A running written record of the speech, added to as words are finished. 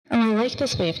like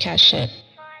this Wavecast shit.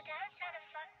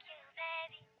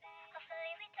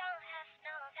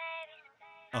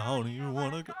 I don't even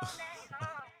wanna go.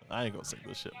 I ain't gonna sing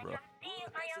this shit, bro.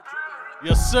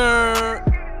 Yes, sir.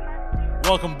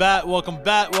 Welcome back, welcome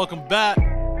back, welcome back.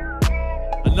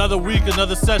 Another week,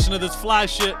 another session of this fly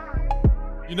shit.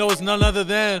 You know it's none other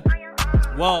than,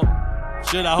 well,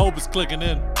 shit, I hope it's clicking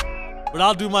in. But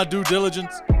I'll do my due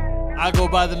diligence. I go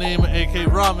by the name of AK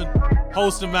Ramen,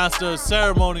 host and master of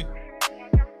ceremony.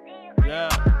 Yeah.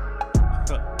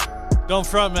 Don't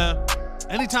front, man.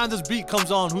 Anytime this beat comes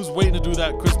on, who's waiting to do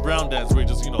that Chris Brown dance where he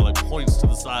just, like points to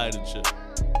the side and shit?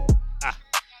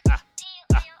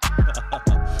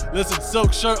 Listen,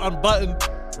 silk shirt unbuttoned,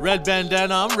 red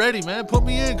bandana, I'm ready, man. Put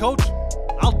me in, coach.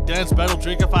 I'll dance battle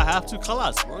Drake if I have to.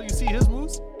 Kalas, bro. You see his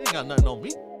moves? He ain't got nothing on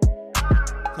me.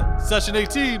 Session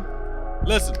 18.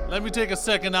 Listen, let me take a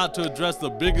second out to address the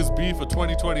biggest beef of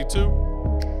 2022.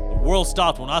 The world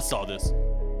stopped when I saw this.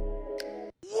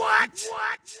 What?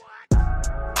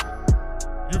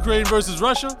 Ukraine versus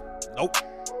Russia? Nope.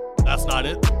 That's not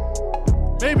it.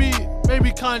 Maybe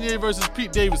Kanye versus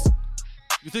Pete Davidson.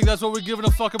 You think that's what we're giving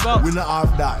a fuck about? Winner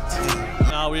of that.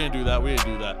 Nah, we ain't do that. We ain't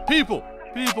do that. People.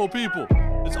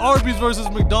 It's Arby's versus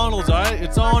McDonald's, all right?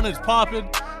 It's on. It's popping.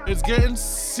 It's getting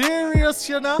serious,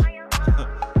 you know?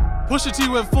 Pusha T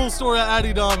went full story at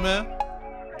Adidon, man.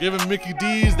 Giving Mickey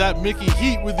D's that Mickey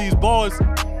heat with these bars.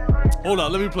 Hold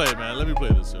on. Let me play it, man. Let me play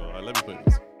this, yo. All right, let me play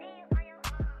this.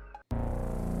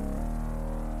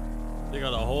 They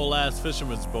got a whole ass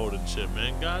fisherman's boat and shit,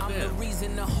 man. Goddamn. I'm the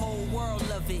reason the whole world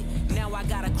love it. Now I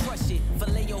gotta crush it.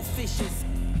 Filet your fishes.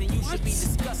 Then you should be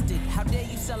disgusted. How dare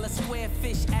you sell a square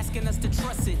fish, asking us to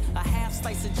trust it? A half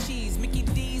slice of cheese, Mickey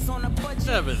D's on a budget.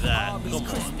 Never that. Arby's Come on,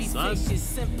 crispy son. fish is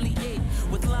simply it.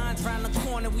 With lines round the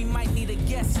corner, we might need a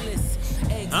guest list.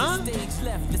 Eggs on stage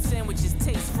left, the sandwiches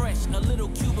taste fresh. A little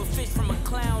cube of fish from a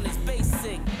clown is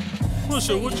basic.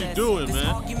 Pusha, what you doing, this man?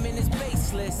 Argument is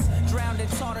baseless. Drowned in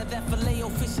tartar, that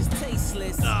filet-o-fish is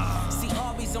tasteless. Nah. See,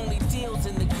 Arby's only deals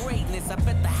in the greatness. I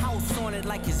bet the house on it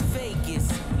like it's Vegas.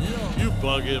 Look, You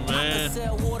bugging, I man. could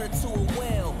sell water to a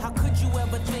well. How could you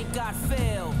ever think I'd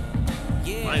fail?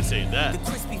 Yeah, I ain't saying that.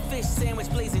 The crispy fish sandwich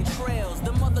blazing trails.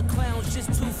 The mother clown's just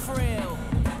too frail.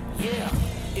 Yeah,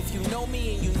 if you know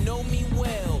me and you know me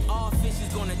well, our fish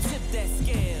is gonna tip that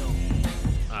scale.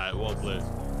 All right, well played.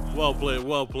 Well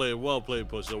played,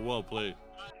 Pusha. Well played.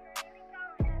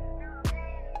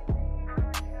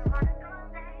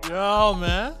 Yo,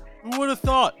 man. Who would have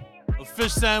thought a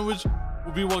fish sandwich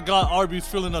would be what got Arby's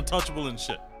feeling untouchable and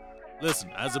shit?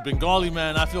 Listen, as a Bengali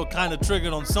man, I feel kind of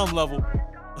triggered on some level.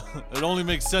 It only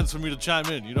makes sense for me to chime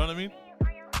in, you know what I mean?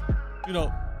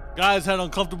 Guys had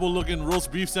uncomfortable looking roast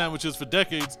beef sandwiches for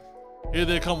decades. Here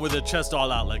they come with their chest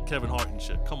all out like Kevin Hart and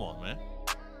shit. Come on, man.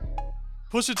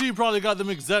 Pusha T probably got them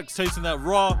execs tasting that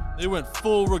raw. They went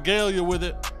full regalia with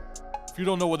it. If you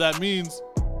don't know what that means,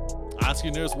 ask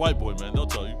your nearest white boy, man. They'll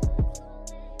tell you.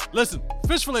 Listen,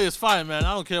 fish fillet is fine, man.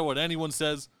 I don't care what anyone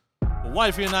says. But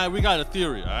wifey and I, we got a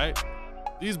theory, all right?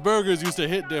 These burgers used to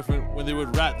hit different when they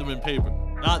would wrap them in paper,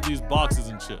 not these boxes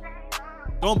and shit.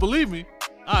 Don't believe me?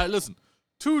 All right, listen.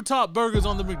 2 top burgers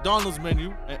on the McDonald's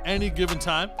menu at any given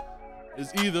time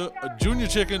is either a junior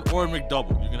chicken or a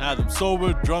McDouble. You can have them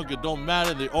sober, drunk, it don't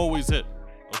matter. They always hit,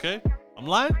 okay? I'm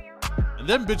lying? And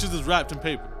them bitches is wrapped in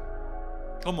paper.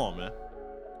 Come on, man.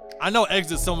 I know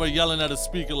Exit somewhere yelling at a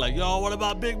speaker like, yo, what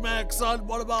about Big Mac, son?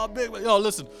 What about Big Mac? Yo,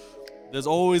 listen, there's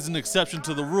always an exception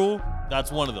to the rule.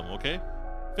 That's one of them, okay?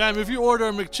 Fam, if you order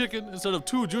a McChicken instead of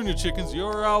 2 junior chickens,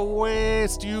 you're a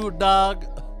waste, you dog.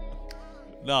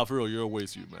 Nah, for real, you're a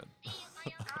waste, you, man.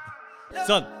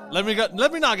 Son, let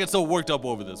me not get so worked up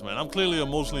over this, man. I'm clearly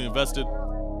emotionally invested.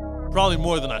 Probably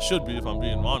more than I should be if I'm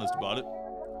being honest about it.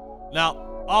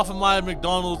 Now, off of my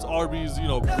McDonald's, Arby's,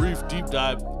 brief deep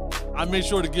dive, I made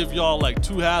sure to give y'all like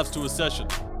 2 halves to a session.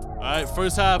 All right,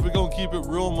 first half, we're gonna keep it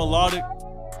real melodic.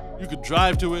 You could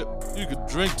drive to it, you could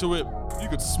drink to it, you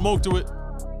could smoke to it.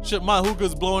 Shit, my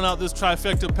hookah's blowing out this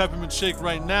trifecta peppermint shake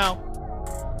right now.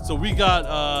 So we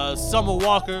got Summer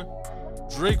Walker,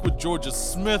 Drake with Georgia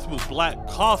Smith with black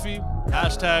coffee,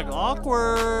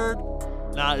 #awkward.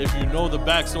 Now, if you know the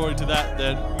backstory to that,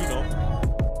 then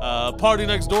Party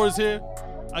Next Door is here.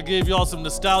 I gave y'all some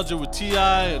nostalgia with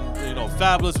T.I. and,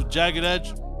 Fabulous with Jagged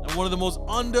Edge. And one of the most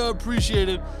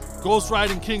underappreciated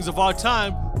ghostwriting kings of our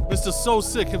time, Mr. So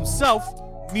Sick himself,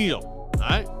 Neo. All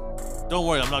right? Don't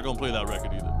worry, I'm not going to play that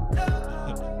record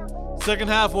either. Second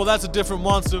half, well, that's a different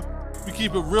monster. We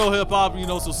keep it real hip-hop,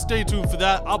 so stay tuned for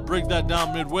that. I'll break that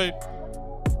down midway.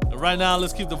 And right now,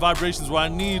 let's keep the vibrations where I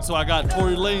need, so I got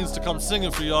Tory Lanez to come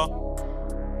singing for y'all.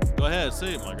 Go ahead,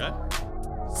 say it, my guy.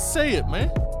 say it, man.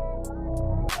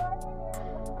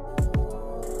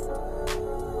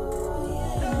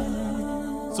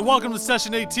 So welcome to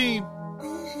session 18.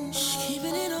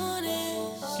 Keeping it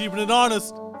honest. Keeping it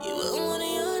honest. You wouldn't want a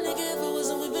young nigga if it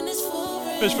wasn't whipping this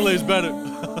foreign. Fish fillet's better.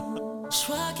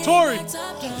 Swag Tori. ain't like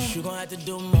top down. You gon' have to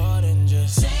do more than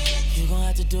just. You gon'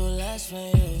 have to do less for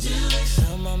you.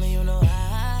 Tell mama you know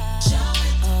I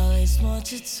always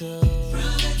want you to.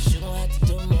 You gon' have to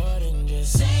do more than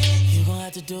just. You gon'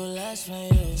 have to do less for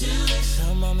you.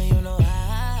 Tell mama you know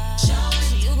I.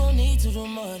 So you gon' need to do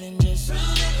more than just.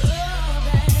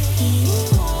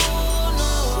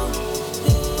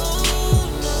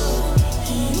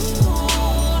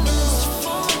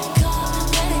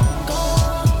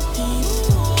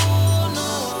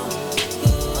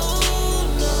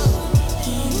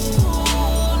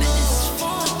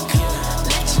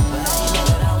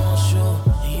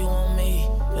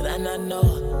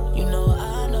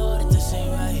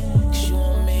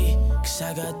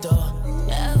 I got door.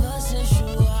 Ever since you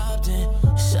walked in,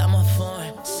 shut my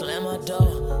phone, slam my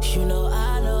door. You know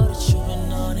I know that you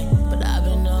been on it, but I've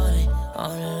been on it,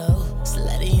 on the low. So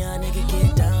let a young nigga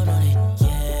get down on it.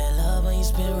 Yeah, love when you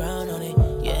spin round on it.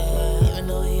 Yeah, even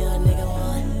though a young nigga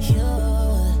want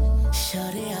you.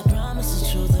 Shorty, I promise the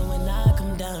truth, and when I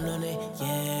come down on it,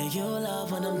 yeah, you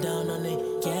love when I'm down on it.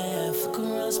 Yeah, fuck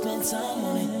around, spend time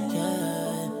on it. Yeah.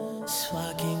 So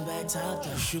I came back top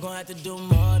down. You gon' have to do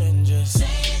more than just.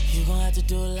 You gon' have to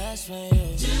do less for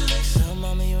you. Tell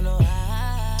mama you know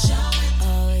I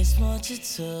always want you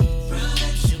to.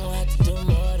 You gon' have to do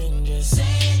more than just.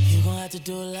 You gon' have to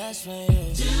do less for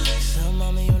you. Tell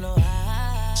mama you know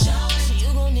I. So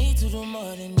you gon' need to do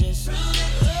more than just.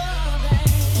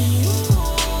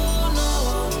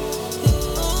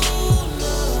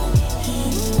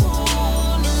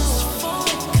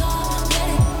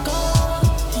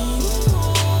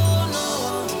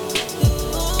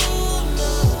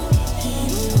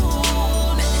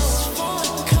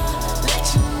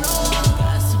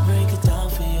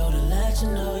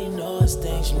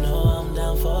 You know I'm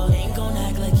down for. Ain't gon'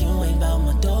 act like you ain't bout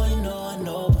my door. You know I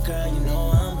know, but girl, you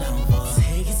know I'm down for.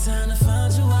 Take your time to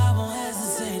find you. I won't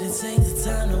hesitate to take the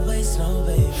time to waste, no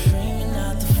baby. Dreaming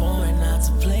out the foreign, not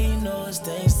to play. You know it's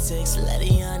things to take. So let a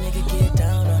young nigga get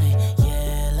down on it.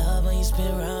 Yeah, love when you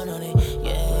spin round on it.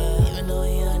 Yeah, even though a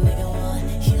young nigga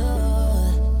want you.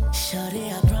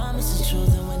 Shorty, I promise the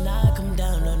truth, and when I come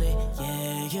down on it,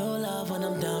 yeah, you love when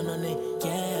I'm down on it.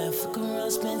 Yeah, fuck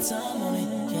around, spend time on it.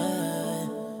 Yeah.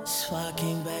 So I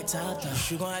came back top down.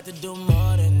 You gon' have to do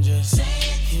more than just.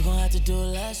 You gon' have to do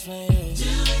less for you.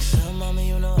 Tell mama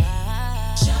you know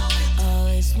I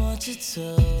always want you to.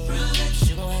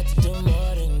 You gon' have to do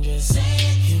more than just.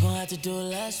 You gon' have to do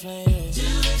less for you.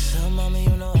 Tell mama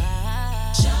you know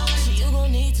I. So you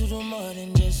gon' need to do more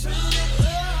than just.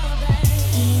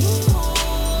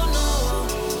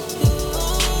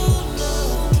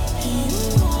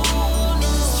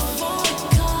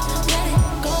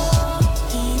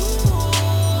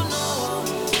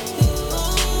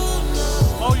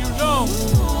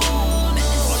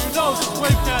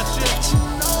 Wavecast shit.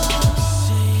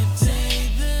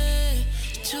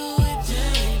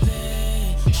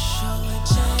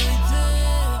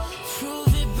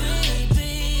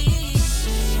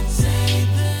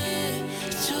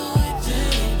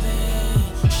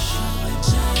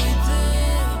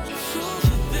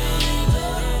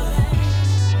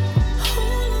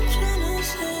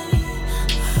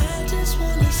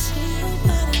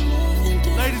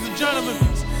 Ladies and gentlemen,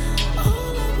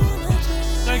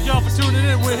 thank y'all for tuning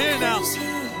in. We're here now.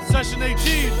 Session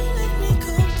 18.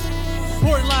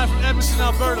 Reporting live from Edmonton,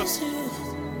 Alberta.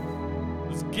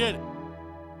 Let's get it.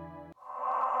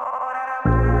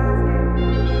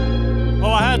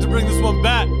 Oh, I had to bring this one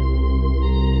back.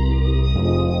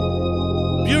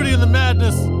 Beauty and the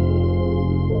Madness.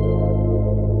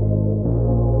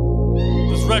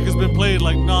 This record's been played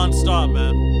like non-stop,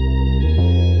 man.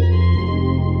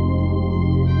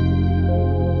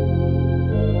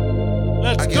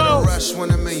 Let's I go. get a rush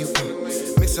when I'm in you.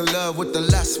 Mixing love with the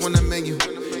lust when I'm in you.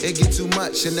 It get too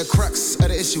much and the crux of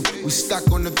the issue. We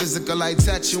stuck on the physical, like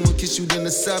touch you and kiss you, then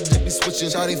the subject be switching.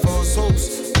 Shawty false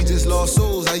hopes. We just lost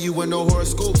souls. How you with no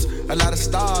horoscopes? A lot of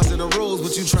stars in the rows.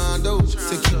 What you trying to do?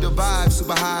 To keep the vibe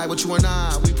super high. What you and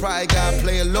I? We probably gotta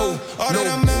play it low. All that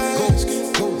I'm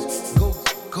asking, go.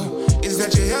 is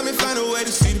that you help me find a way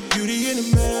to see the beauty in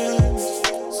the man.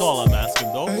 That's all I'm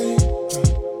asking, though.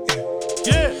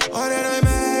 Yeah. All that I'm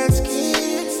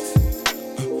asking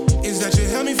is that you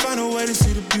help me find a way to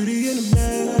see the beauty in the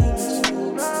mess.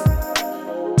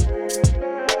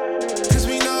 Cause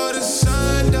we know the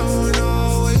sun don't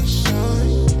always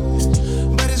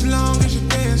shine, but as long as you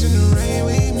dance, you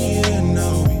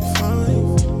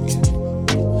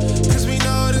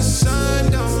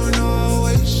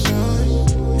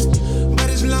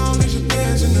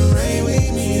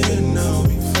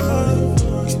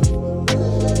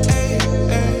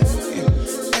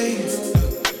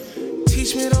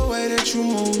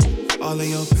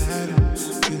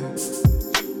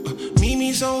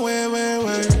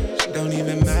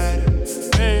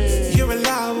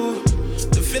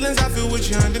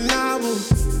you're undeniable.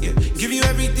 Yeah, give you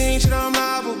everything, shit, I'm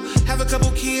liable. Have a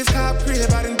couple kids, cop crib,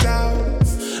 I done doubt.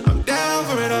 I'm down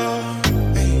for it all.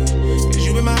 Hey, cause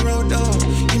you been my road dog.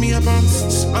 Give me a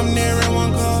promise, I'm there in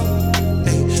one call.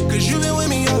 Hey, cause you been with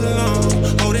me all along,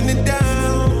 holding it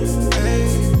down. Hey,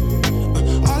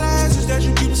 all I ask is that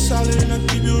you keep it solid and I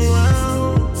keep you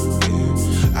around.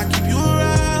 Yeah, I keep you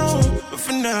around, but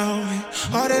for now, hey,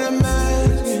 all that I'm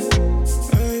asking,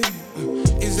 hey,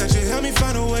 is that you help me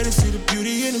find a way to see the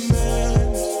beauty in the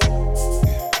madness.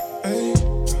 Hey,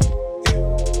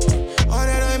 all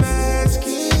that I'm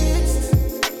asking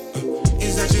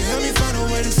is that you help me find a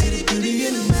way to see the beauty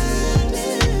in the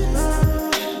madness.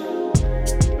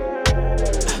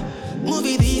 Move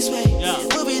it this way,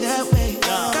 move it that way.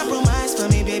 Compromise for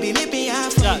me, baby, meet me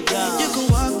halfway. You can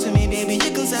walk to me, baby,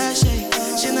 you can sashay.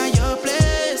 She's not your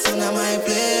place, so not my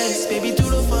place. Baby, do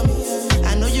it for me.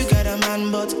 I know you got a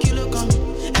man, but kilo coming.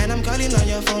 And I'm calling on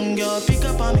your phone, girl, pick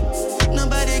up on me.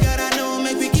 Nobody gotta know,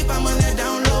 make me keep my money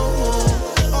down low.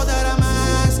 All that I'm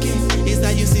asking is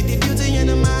that you see the beauty in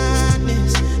the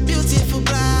madness. Beautiful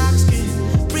black skin,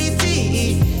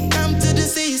 pretty. Come to the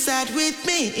seaside with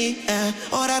me.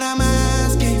 All that I'm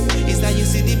asking is that you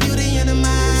see the beauty in the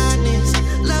madness.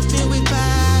 Love me with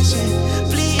passion,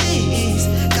 please.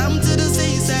 Come to the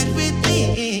seaside with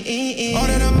me. All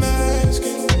that I'm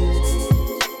asking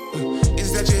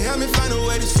is that you help me find a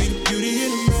way to see the beauty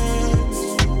in the madness.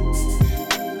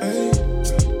 Hey.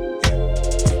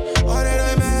 All that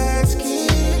I'm asking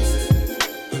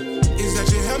is that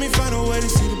you help me find a way to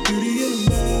see the beauty in the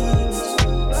madness.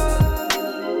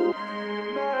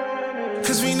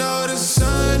 Cause we know the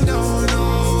sun don't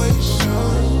always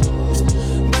shine,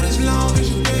 but as long as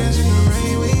you dance in the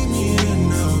rain with me,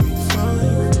 then I'll be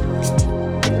fine.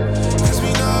 Cause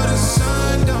we know the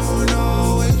sun don't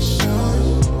always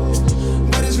shine,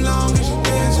 but as long as you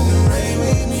dance in the rain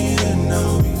with me, then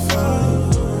I'll be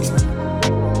fine.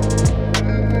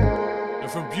 And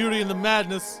from beauty in the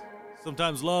madness,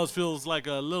 sometimes love feels like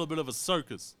a little bit of a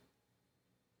circus.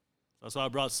 That's why I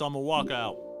brought Summer Walker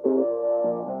out.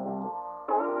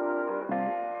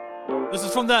 This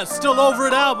is from that Still Over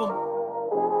It album.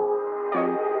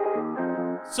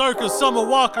 Circus, Summer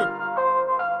Walker.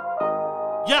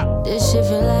 Yeah. This shit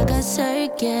feel like a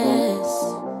circus.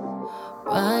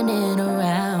 Running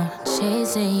around,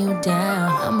 chasing you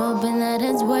down. I'm hoping that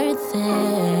it's worth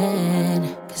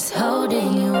it. Cause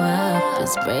holding you up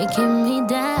is breaking me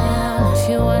down. If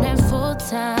you want it full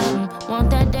time, want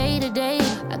that day to day,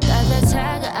 I got that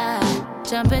tiger eye.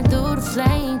 Jumping through the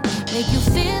flame, make you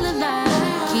feel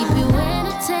alive, keep you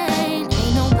entertained.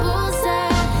 Ain't no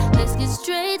bullseye, let's get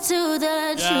straight to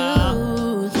the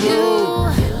truth. You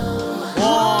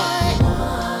want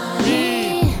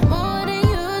me more than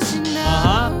you should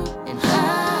know. And I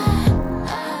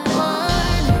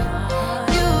want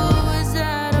you, it's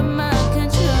out of my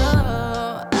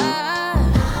control. I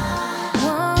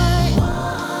want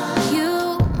you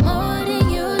more than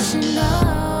you should know.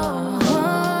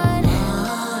 Want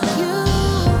you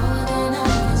more than I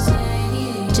can say.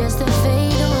 Just a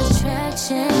fatal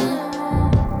attraction,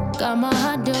 got my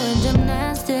heart doing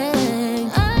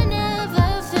gymnastics. I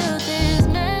never felt this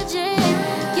magic.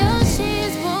 Your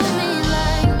sheets pull me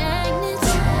like magnets.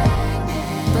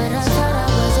 But I thought I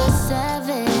was a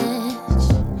savage.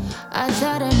 I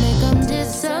thought I'd make them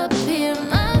disappear.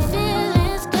 My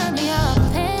feelings got me all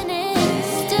panicked.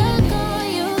 Stuck on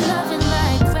you, loving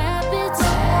like rabbits.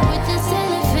 With this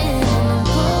elephant in the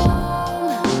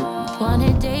room. Want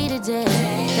it day to day.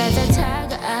 Got that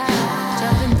tiger eye.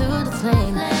 Jumping through the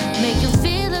flame. Make you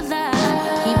feel alive.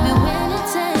 Keep you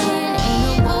entertained. Ain't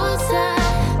no bullseye.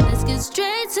 Let's get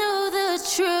straight to the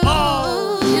truth.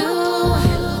 You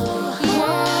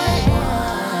want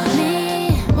me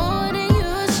more than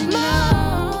you should know.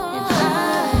 And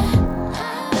I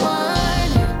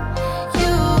want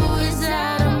you, it's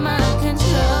out of my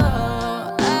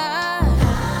control. I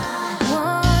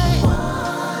want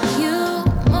you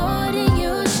more than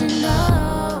you should know.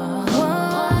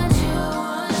 Want you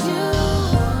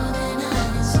more than I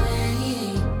can say.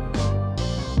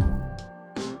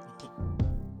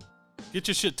 Get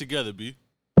your shit together, B.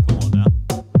 Come on now.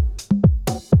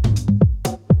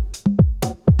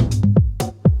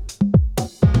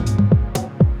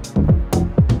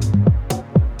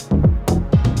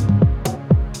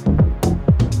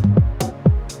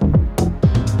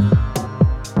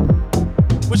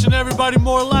 Wishing everybody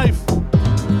more life.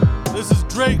 This is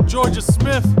Drake, Georgia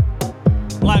Smith.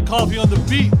 Black Coffee on the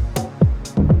beat.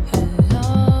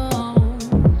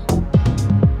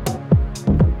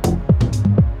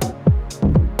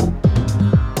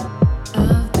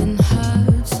 I've been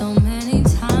hurt so many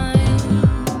times.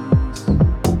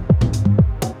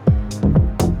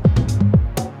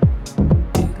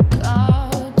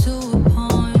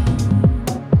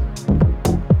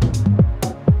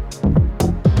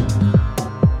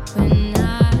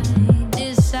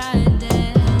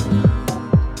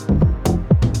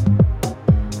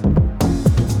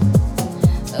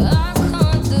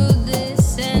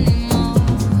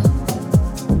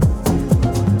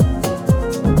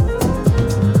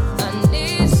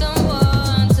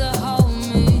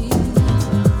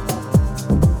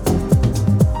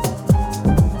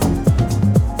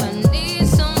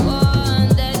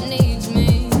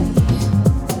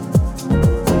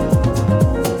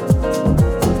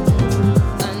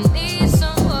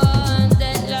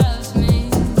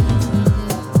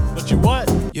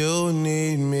 You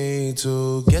need me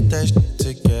to get that shit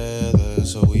together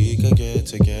so we can get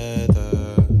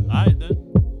together. Alright then.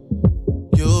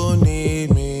 You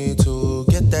need me to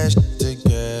get that shit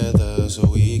together so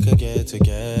we can get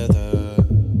together.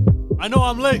 I know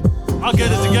I'm late. I'll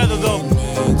get it together though.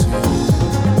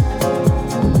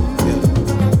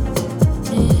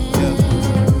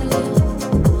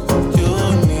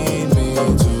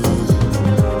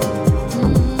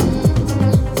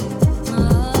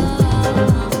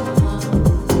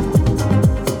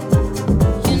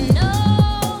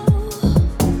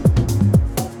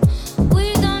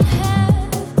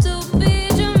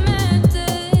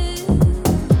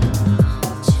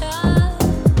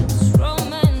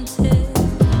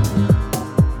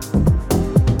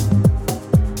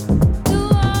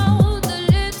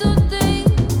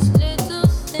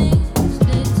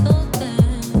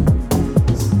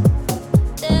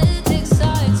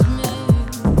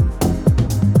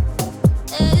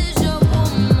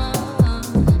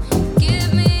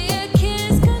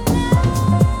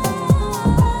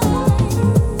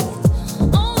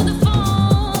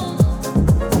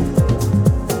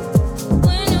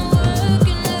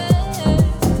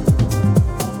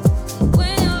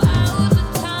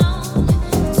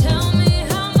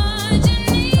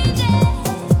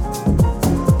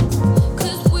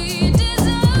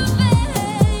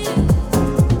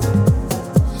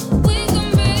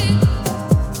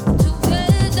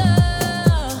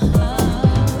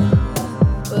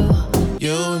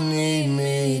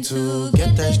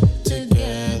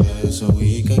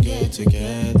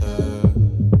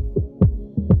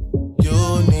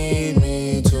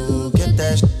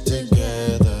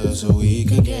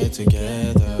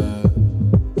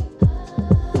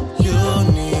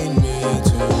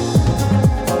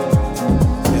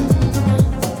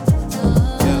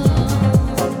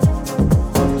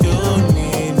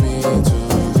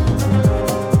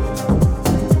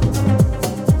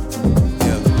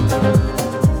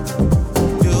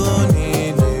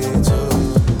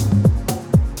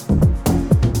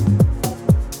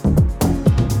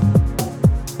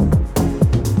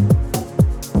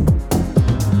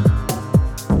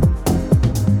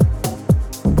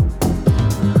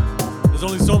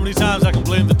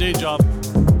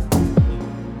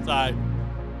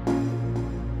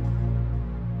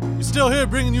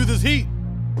 Bringing you this heat.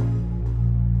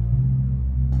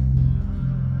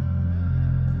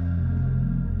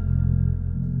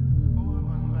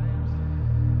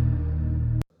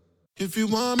 If you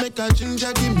want make a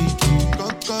ginger, give me key,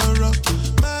 kokoro.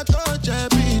 My touch, I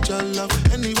beat your love.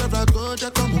 Anywhere I go,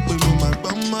 just come up with my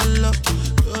bum, my love.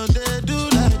 So they do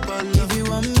like my love. If you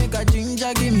want make a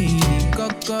ginger, give me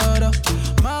kokoro.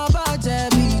 My touch, I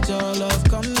beat your love.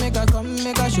 Come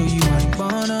make a show you my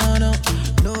banana.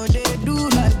 No, they do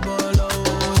like bolo.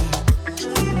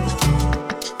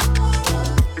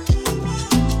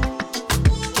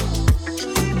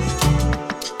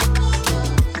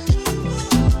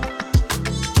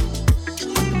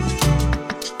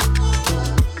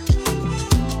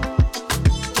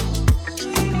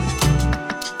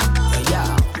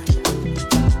 Yeah.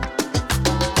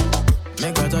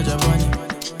 Make a touch upon it.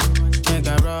 Make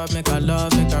a rub, make a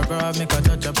love, make a rub, make a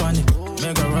touch upon it.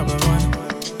 Make a rub upon it.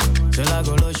 Till I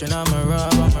go lotion, I'm a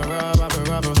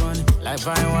rub upon it. Like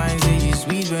fine wine, say you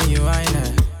sweet when you wine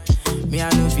it. Me, I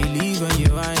know feel leave when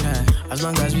you wine it. As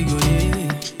long as we go there,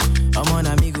 I'm on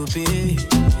amigo pay.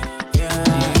 Yeah,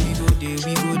 we go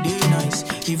there nice.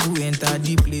 If we enter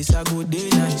the place, I go there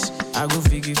nice. I go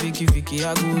fiki,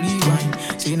 I go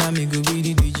rewind. Say now me go be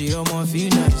the DJ, I'ma feel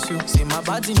nice. Yo. Say my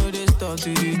party know they start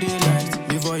to the daylight.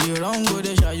 Before you run, go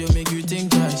the shot, you make you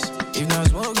think twice. If not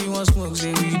smoke, you want smoke,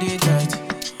 say we day tight.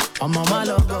 I'm on my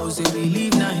love go, say we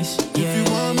live nice. Yeah. If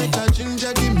you want make a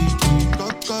ginger, give me key,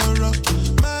 kokoro.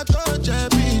 My touch, I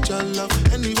beat your love.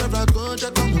 Anywhere I go,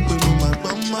 just come up with my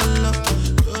bum, my love.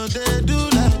 So they do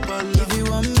like my love. If you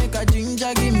want make a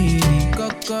ginger, give me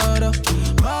kokoro.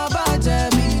 My touch, I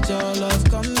beat your love.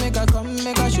 Come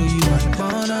make a show you my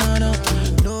banana.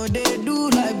 No, they do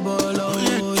like bolo.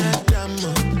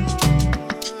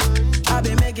 I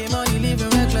been making money, living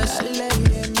reckless.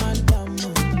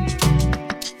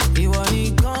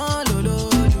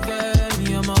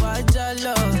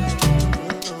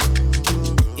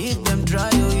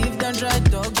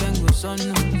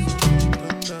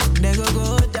 They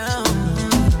go down.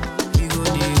 We go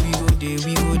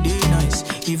day nice.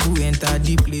 If we enter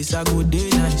the place, I go day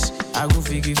nice. I go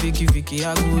fiki,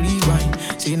 I go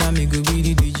rewind. Say now me go be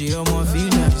the DJ, I'ma feel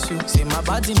nice. Yo. Say my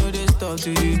party know they stop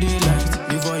to the daylight.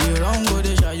 Before you run, go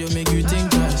the shot, you make you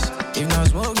think twice. If not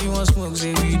smoke, you want smoke,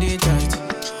 say we day tight.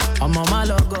 I'm on my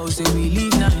love go, say we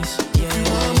live nice. Yeah. If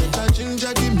you want me to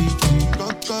ginger, give me tea,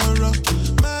 kokoro.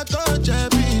 My God,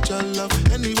 be your love.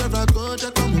 Anywhere I go,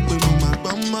 just come up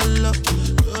with my love.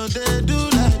 Oh, they do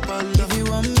like my love. If you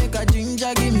want make a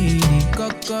ginger, give me the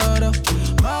kokoro.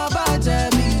 My body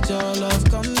be your love.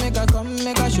 Come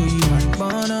make a show you my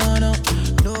banana.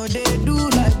 No, they do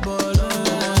like bolo.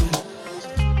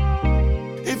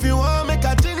 If you want make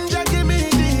a ginger, give me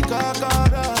the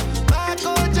kokoro. My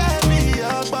God, be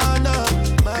your banana.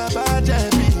 My body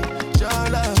be your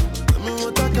love. I mean,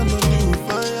 what I can do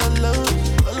for your love.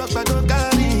 All of I go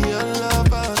carry your love.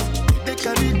 They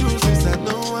carry do since I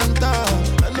know one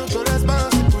thought. I know so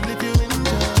responsible if you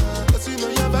injure. Cause you know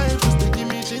your vibe just to give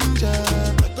me ginger.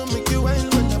 I don't make you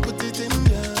wild when I put it in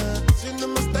ya. Cause you know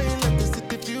my style like the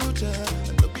city future.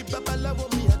 I don't be babala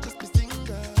with me, I just be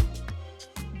singer.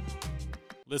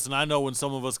 Listen, I know when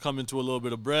some of us come into a little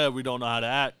bit of bread, we don't know how to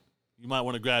act. You might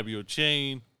want to grab you a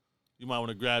chain. You might want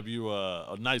to grab you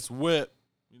a nice whip.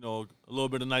 You know, a little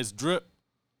bit of nice drip.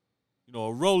 You know,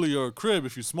 a rollie or a crib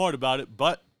if you're smart about it.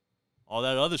 But all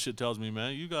that other shit tells me,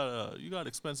 man, you got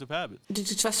expensive habits. De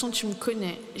toute façon, tu me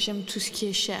connais. J'aime tout ce qui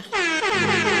est cher. So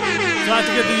I have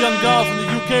to get the young girl from the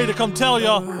UK to come tell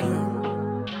y'all.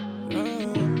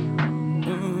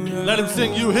 Let him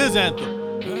sing you his anthem.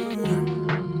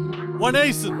 One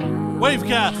Ace,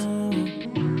 Wavecast.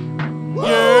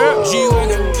 Yeah.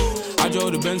 G-Wagon, I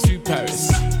drove the Benz through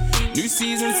Paris. New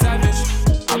season savage,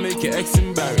 I make your ex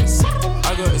embarrassed.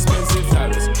 I got expensive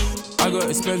habits, I got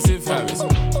expensive habits.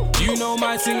 You know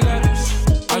my thing lavish,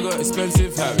 I got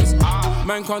expensive habits.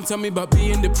 Man can't tell me about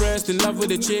being depressed, in love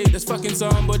with a chick that's fucking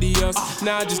somebody else.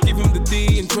 Now I just give him the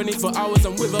D, in 24 hours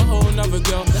I'm with a whole nother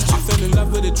girl. I fell in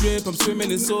love with a drip, I'm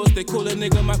swimming in sauce, they call a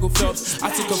nigga Michael Phelps.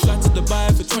 I took a flight to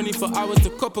Dubai for 24 hours to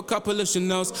cop a couple of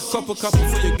Chanels, cop a couple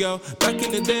for your girl. Back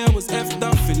in the day I was effed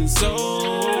up, feeling so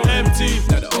empty.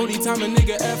 Now the only time a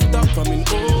nigga effed up, I'm in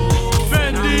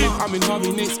Fendi. I'm in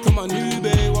Harvey Nicks, come on new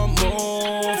babe, want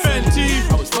more Fenty.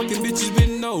 I was fucking bitches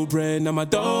with no bread, now my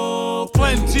dog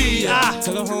plenty.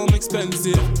 Tell her home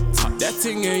expensive. That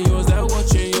thing ain't yours, that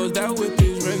watch ain't yours, that whip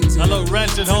is rented. I look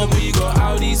rented, homie. We got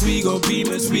Audis, we got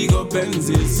Beamers, we got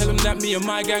Benzes. Tell them that me and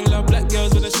my gang love black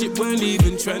girls when the shit weren't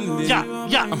even trending. Yeah.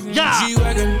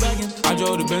 G-Wagon, I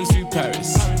drove the Benz through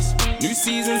Paris. New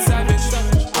season savage,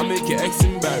 I make your ex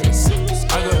embarrassed.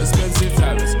 I got expensive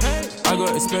habits, I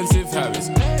got expensive habits.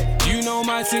 You know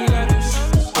my thing lavish,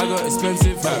 I got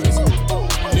expensive habits.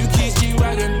 New keys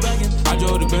G-Wagon, I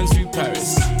drove the Benz through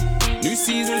Paris. New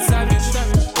season savage,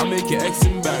 I make your ex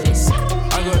embarrassed.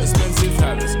 I got expensive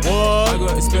habits, I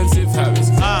got expensive habits.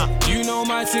 You know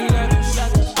my thing lavish,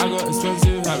 I got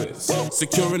expensive habits.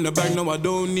 Secure in the bag, no I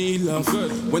don't need love.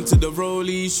 Went to the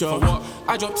rollie shop,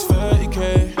 I dropped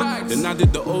 30k. Then I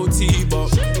did the OT,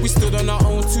 but we stood on our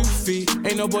own 2 feet.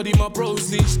 Ain't nobody my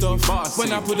bros leashed off.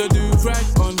 When I put a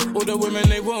do-rag on, all the women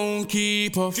they won't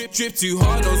keep off. Drip too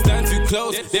hard, don't stand too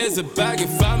close. There's a bag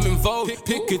if I'm involved.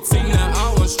 Pick a team that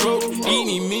I want stroke.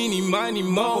 Eeny, meeny, miny,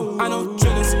 mo. I know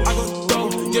drillers, I got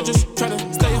dough. You're just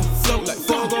tryna stay afloat like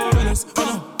 4 gorillas on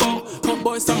a boat. Hot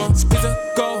boy summer is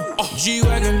a go.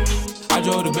 G-Wagon, I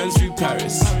drove the Benz through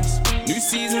Paris. New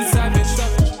season savage,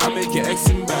 I make your ex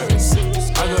embarrassed.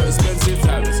 I got expensive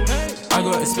habits, I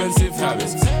got expensive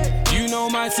habits. You know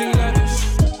my thing lavish,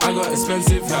 I got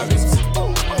expensive habits.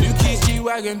 New keys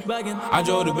G-Wagon, I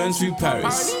drove the Benz through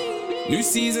Paris. New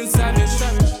season savage,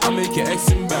 I make your ex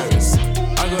embarrassed.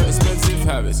 I got expensive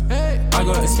habits, I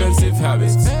got expensive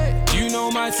habits. You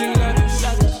know my thing lavish,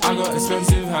 I got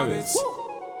expensive habits.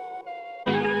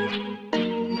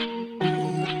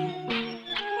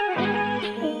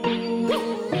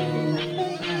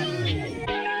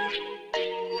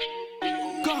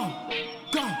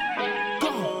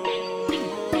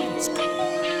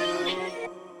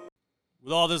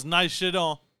 With all this nice shit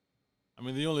on, I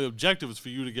mean, the only objective is for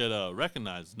you to get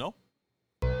recognized, no?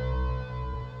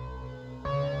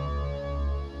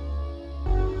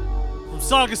 From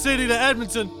Sauga City to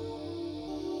Edmonton,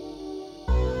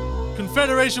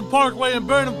 Confederation Parkway in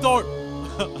Burnhamthorpe.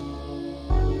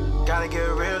 Gotta get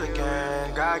real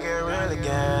again, gotta get real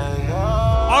again.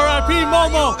 R.I.P.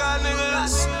 Momo. You got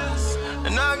niggas,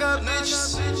 and I got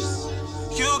bitches.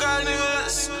 You got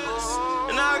niggas,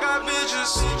 and I got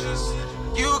bitches.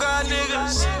 You got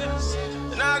niggas,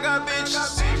 and I got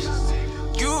bitches.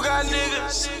 You got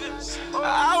niggas,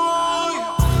 I want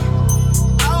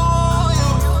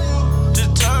you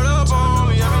to turn up on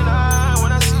me every night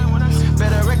when I see you.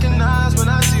 Better recognize when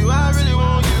I see you, I really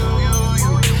want you.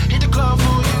 Hit the club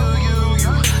for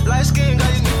you. Light skin got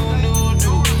these new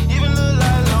do. Even look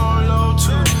like low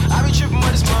too. I be tripping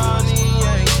with this money,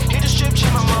 yeah. Hit the strip,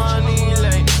 check my money,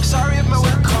 like. Sorry if my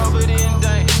work covered in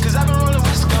dang, cause I been rolling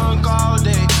with skunk all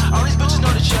day. All these bitches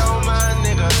know the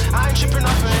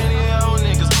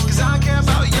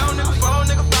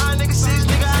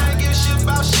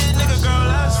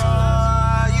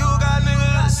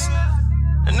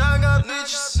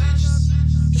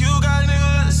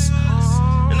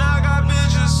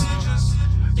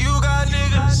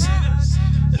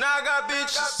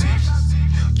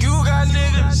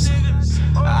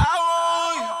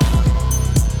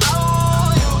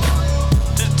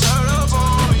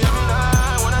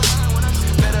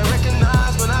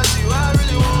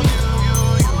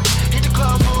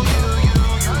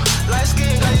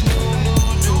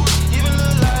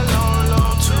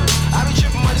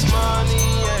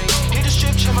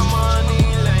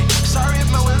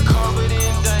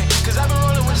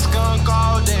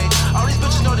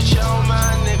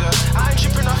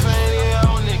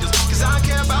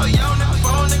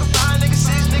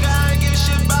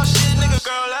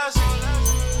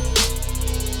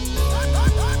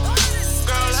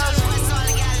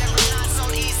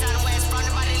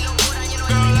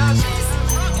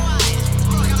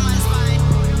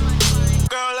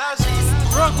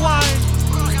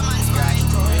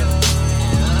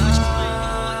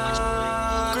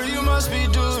be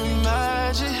doing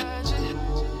magic.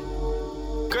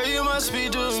 Girl, you must be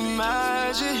doing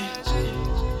magic.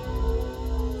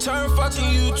 Turn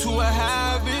fucking you to a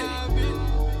habit.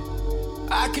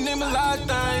 I can name a lot of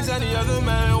things any other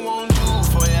man won't do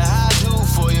for you. I do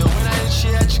for you. When I ain't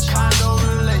shit at your condo,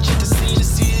 relate you to see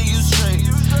you straight.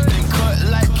 Then cut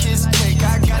like kiss cake.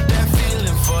 I got that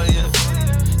feeling for you.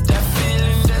 That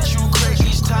feeling that you crave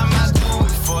each time I do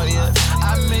it for you.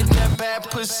 I make that bad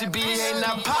pussy be ain't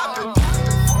not poppin'.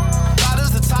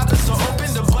 Bottles the topic so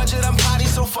open, the budget I'm potty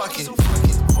so fuck it.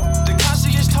 The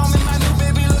concierge told me my new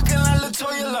baby looking like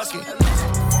Latoya Lucky.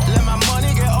 Let my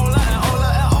money get older and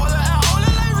older and older and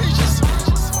older like Regis.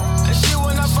 And shit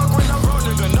when I fuck with no bro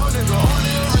nigga, no nigga,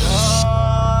 only a rich.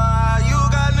 You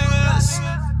got niggas,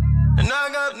 and I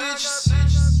got bitches.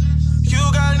 You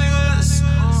got niggas,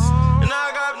 and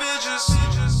I got bitches.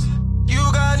 You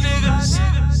got niggas,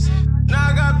 and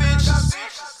I got bitches.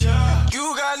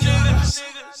 You got niggas.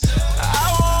 I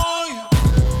want you.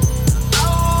 I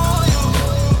want you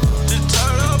to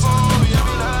turn up on me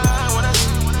every night when I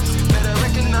see you. Better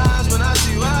recognize when I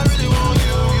see you. I really want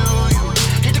you.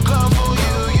 Hit the club for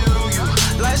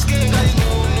you. Light skin got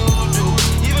you new.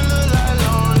 Even look like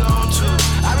long too.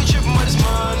 I be tripping with this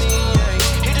money,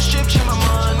 yeah. Hit the strip, check my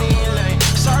money lane.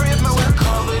 Sorry if my wear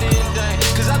covered in thing,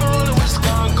 cause I been rolling with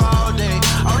skunk all day.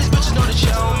 All these bitches know that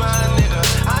you my nigga.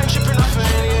 I ain't tripping off of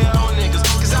any of your niggas,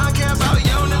 cause I don't care about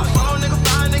your nigga, 4 nigga,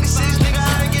 5 nigga, 6 nigga.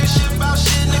 I ain't give a shit about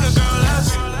shit, nigga, girl, that's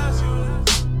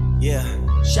Yeah,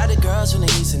 shout the girls from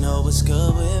the east and know what's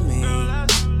good with me.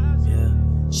 Yeah,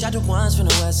 shout the ones from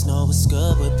the west know what's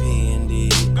good with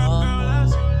P&D.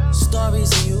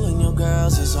 Stories of you and your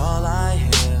girls is all I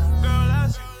hear.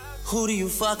 Who do you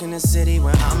fuck in the city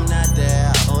when I'm not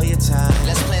there? I owe you time.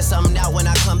 Let's plan something out when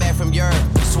I come back from Europe.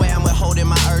 Swear I'm withholding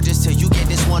my urges till you get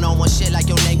this one-on-one shit like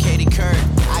your name Katie Couric.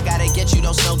 I gotta get you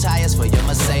those snow tires for your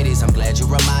Mercedes. I'm glad you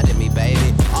reminded me,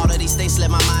 baby. All of these things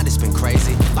slip my mind, it's been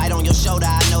crazy. Bite on your shoulder,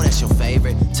 I know that's your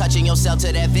favorite. Touching yourself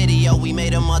to that video we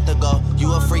made a month ago.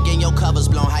 You a freak and your cover's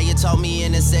blown. How you told me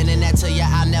innocent and that to you,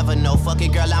 I'll never know. Fuck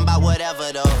it, girl, I'm about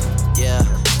whatever though. Yeah,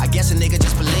 I guess a nigga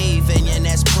just believe in you and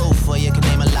that's proof for you. Can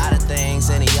name a lot of things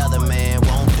any other man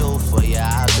won't do for you.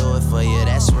 I'll do it for you,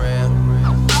 that's real.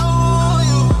 I want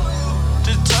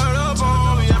you to turn up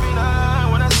on me every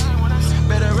night when I see you.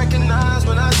 Better recognize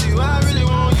when I see you. I really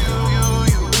want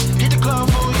you. Hit the club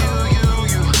for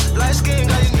you. Light skin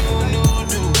got you new.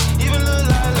 Even look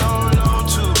like long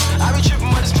too. I be tripping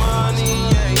with this money,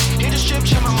 yeah. Hit the strip,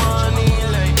 check my money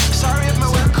lane. Sorry if my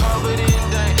wear covered in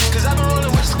day, cause I been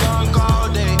rolling with skunk all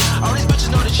day. All these bitches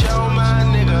know that you my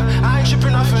nigga. I ain't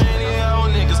tripping off of any of your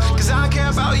niggas, cause I don't care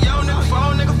about your nigga,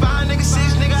 4 nigga, 5 nigga,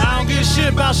 6 nigga. I don't give a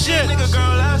shit about shit. Nigga,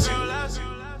 girl, that's you.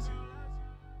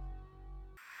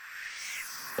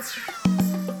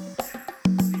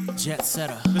 Jet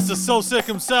setter, Mr. So Sick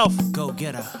himself. go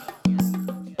get her.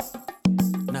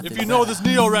 If you know this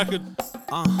Neo record,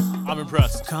 I'm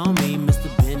impressed. Call me Mr.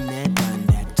 Been there, done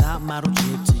that. Top model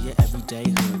chick to your everyday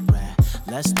hood rat.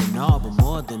 Less than all, but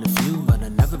more than a few. But I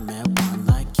never met one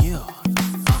like you.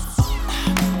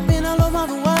 Been all over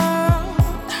the world.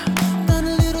 Done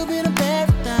a little bit of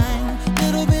everything.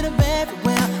 Little bit of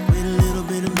everywhere. With a little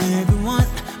bit of everyone.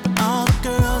 But all the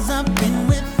girls I've been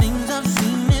with, things I've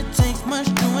seen, it takes much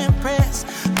to impress.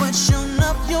 But sure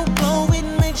enough, your glow, it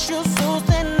makes your soul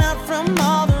stand out from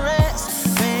all the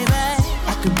rest. Baby,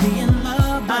 I could be in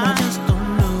love, but I just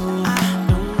don't know. I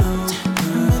don't know.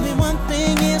 Maybe one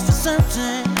thing is for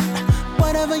certain.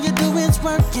 Whatever you do is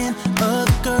working.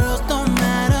 Other girls don't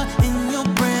matter. In your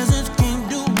presence, can't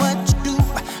do what you do.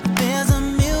 There's a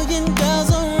million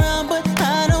girls around, but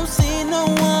I don't see no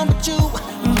one but you.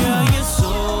 Girl, you're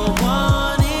so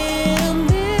one in a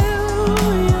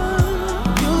million.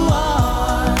 You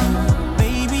are,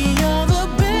 baby, you're the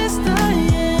best I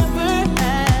ever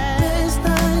had. Best I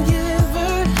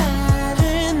ever had.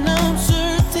 And I'm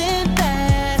certain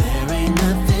that there ain't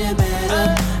nothing better.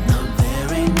 No, there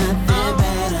ain't nothing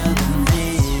better than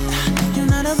this. You're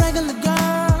not a regular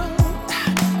girl.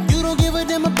 You don't give a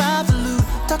damn about the loot.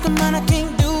 Talking about I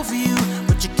can't do for you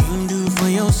what you can do for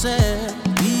yourself.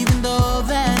 Even though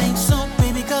that ain't so,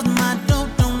 baby, cause my dope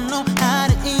don't know how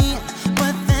to end.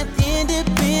 But that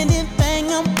independent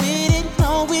thing, I'm with it.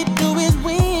 All we do is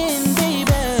win, baby.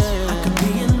 I could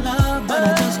be in love, but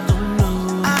I just don't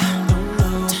know. I don't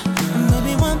know.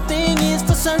 Maybe one thing is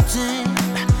for certain.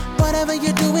 Whatever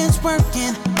you do is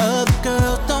working. Other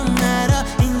girls don't matter.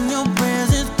 In your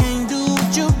presence, can't do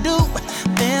what you do.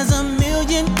 There's a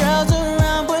million girls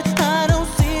around, but I don't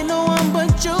see no one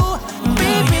but you.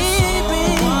 Baby,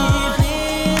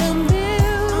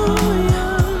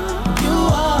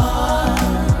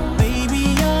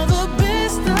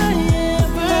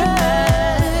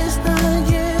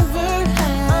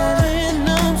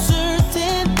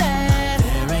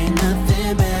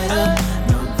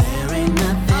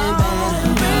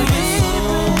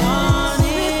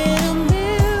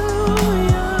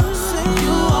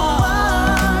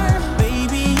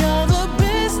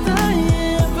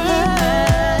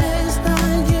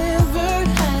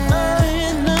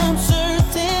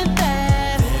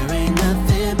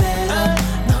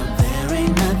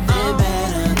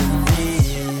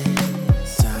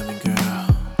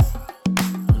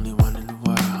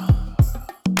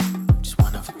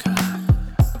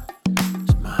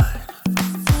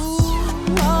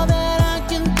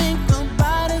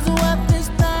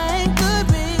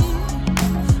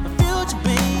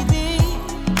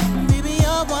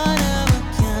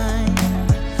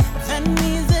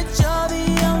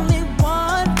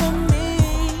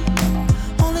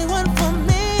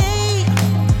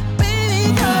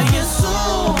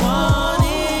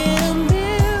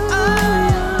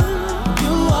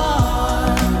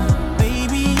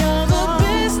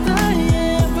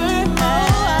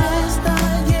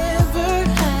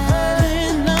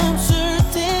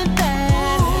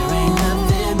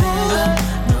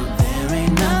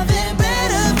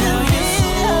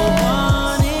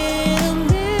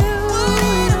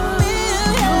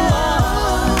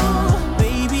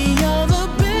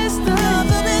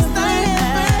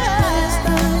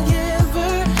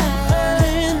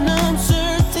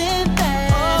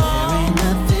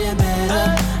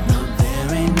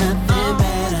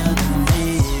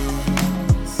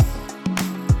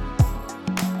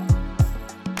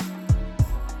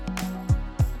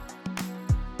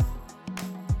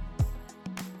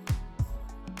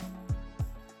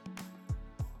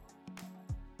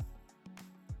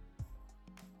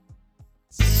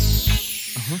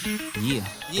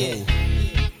 Yeah.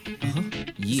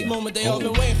 This moment they all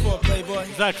been waiting for, Playboy.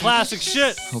 Is that classic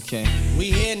shit? Okay. We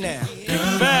here now.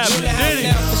 Bad, We in the house Diddy.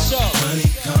 now for sure. Money,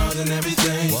 cars, and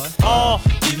everything. What? Oh,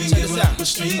 Even Check give this up out. a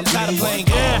street I'm tired of playing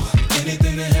yeah. games.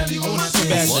 Anything to have you on my team.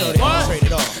 Bad shorty, What? I'll trade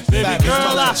it off. Baby Fabulous girl,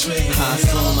 color. I I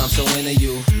assume I'm so into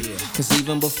you. Cause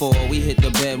even before we hit the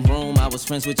bedroom, I was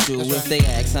friends with you. That's If right. they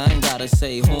ask, I ain't gotta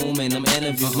say whom in them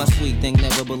interviews. My sweet thing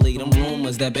never believed them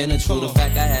rumors that been a true. The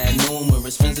fact I had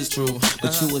numerous friends is true.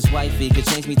 But you was wifey, could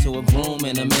change me to a groom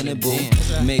in a minute, boo.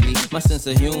 Maybe my sense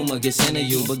of humor gets into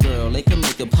you. But girl, they can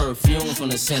make a perfume from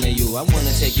the scent of you. I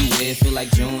wanna take you where it feel like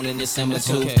June and December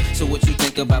too. So what you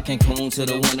think about Cancun to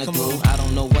the winter through? I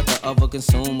don't know what the other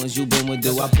consumers you been with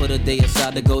do. I put a day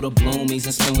aside to go to Bloomies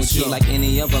and spend with you. Like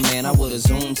any other man, I would've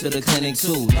zoomed to the clinic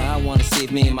too. Now I wanna see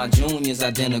if me and my junior's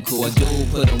identical. A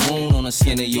dude put a wound on the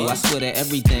skin of you. I swear that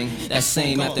everything that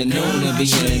same afternoon and be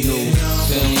in the news.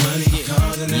 Feel me? Money,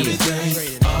 cars, and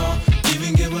everything.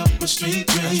 Even give up a street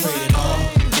dream.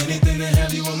 Anything to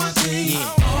have you on my team.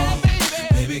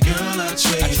 Baby girl, I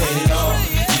trade it all.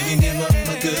 Even give up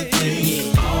my good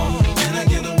thing. And I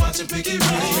get to watch a pick it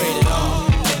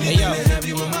right. Anything to have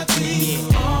you on my team.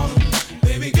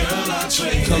 Baby girl, I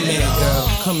trade it all. Come here, girl.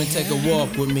 Come and take a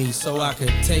walk with me so I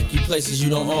could take you places you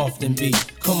don't often be.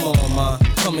 Come on, ma.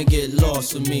 Come and get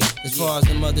lost with me. As far as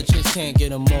them other chicks can't get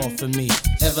them off for me.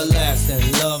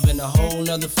 Everlasting love in a whole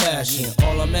nother fashion.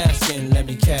 All I'm asking, let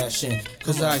me cash in.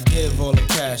 Cause I give all the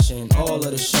cash in. All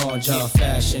of the Sean John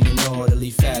fashion in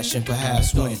orderly fashion.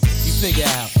 Perhaps when you figure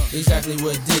out exactly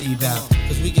what Diddy bout.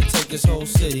 Cause we can take this whole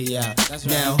city out.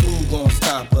 Now who gon'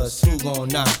 stop us? Who gon'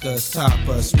 knock us? Top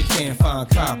us? We can't find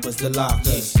coppers to lock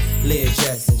us.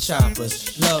 Learjets and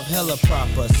choppers. Love hella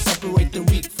proper. Separate the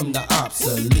weak from the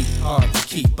obsolete. Hard to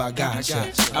keep, I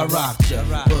gotcha. I rock ya.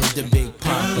 Word the big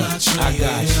papa. I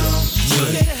gotcha.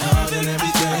 Money, cars, and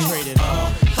everything.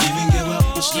 Even give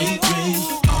up a street dream.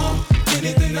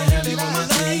 Anything to have you on my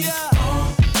team.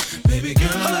 Baby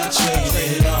girl, I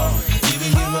trade it all.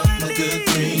 Even give up my good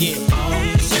dream.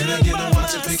 Said I get to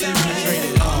watch a pick it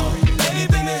right.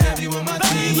 Anything to have you on my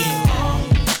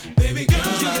team. Baby girl,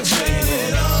 I trade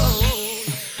it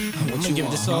all. I'm gonna give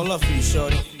this all up for you,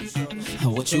 shorty.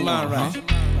 What you mind want, right?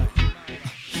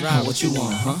 huh? Ride What you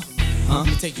want, huh? Let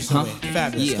me take you somewhere.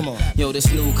 Fabulous, Yeah. come on. Yo, this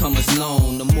newcomer's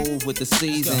known to move with the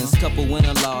seasons. Couple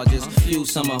winter lodges, few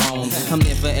summer homes. I'm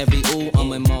there for every ooh,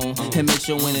 and moan. And make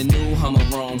sure when the new Hummer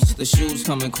roams, the shoes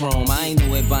come in chrome. I ain't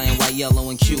new at buying white, yellow,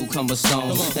 and cucumber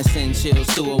stones that send chills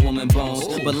through a woman's bones.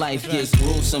 But life gets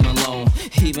gruesome alone.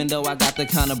 Even though I got the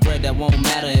kind of bread that won't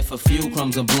matter if a few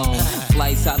crumbs are blown.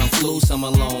 Flights out on flew some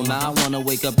alone. Now I wanna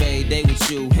wake up every day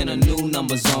with you in a new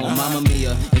number zone. Mama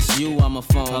Mia, it's you on my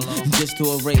phone. Just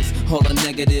to erase all the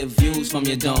negative views from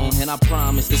your dome. And I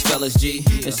promise this fella's G.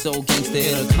 It's so gangsta,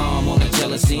 it'll calm all the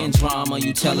jealousy and drama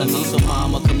you telling me. So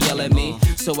mama, come yell at me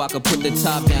so I could put the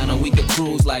top down and we could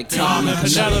cruise like Tom and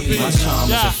Penelope. My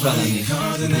charm is a felony.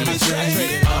 Cars and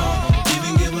everything.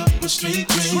 Even give up a street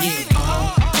dream.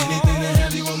 Anything to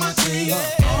have you on my team.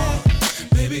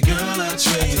 Baby girl, I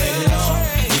trade it all.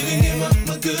 Even give up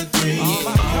my good dream.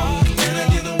 And I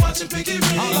get to watch a pick it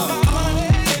ring.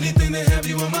 Anything to have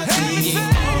you on my team.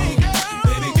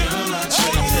 Baby girl, I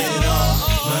trade it all.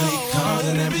 Money, cars,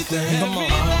 and everything. Come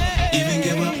on. Even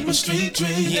give up a street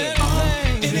dream.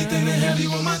 Anything to have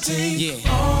you on my team.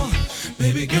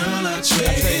 Baby girl, I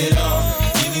trade it all.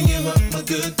 Even give up my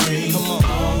good dream. Come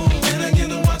on. And I get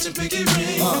to watch a pick it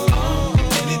ring.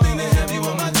 Anything to have you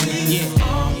on my team.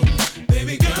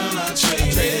 Baby girl, I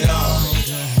trade it all.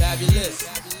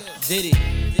 Fabulous. Diddy.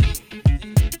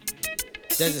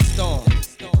 There's a storm.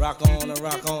 Rock on and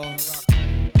rock on.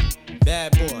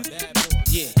 Bad boy.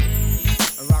 Yeah.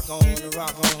 And rock on and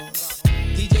rock on.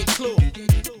 DJ Clue.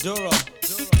 Duro.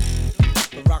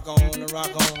 But rock on and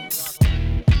rock on.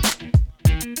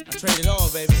 I trade it all,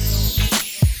 baby.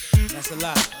 That's a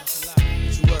lot.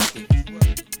 But you work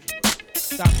it.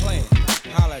 Stop playing.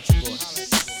 Holla at you, boy.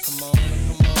 Come on,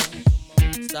 come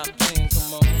on. Stop playing,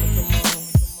 come on, come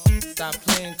on. Stop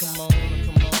playing, come on,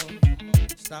 come on.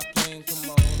 Stop playing, come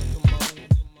on, come on.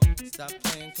 Stop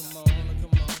playing, come on,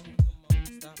 come on.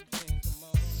 Stop playing, come on,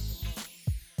 come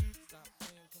on. Stop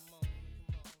playing, come on,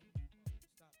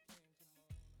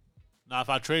 Now, if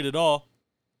I trade it all,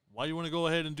 why you want to go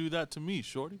ahead and do that to me,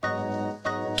 shorty?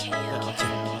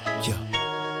 Yeah.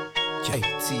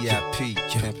 T.I.P.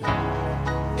 Pimpin'.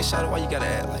 Hey, Shawty, why you gotta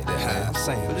act like that, man? I'm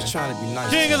saying, I'm just trying to be nice.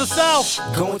 King of the South.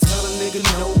 Go and tell a nigga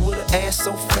no with an ass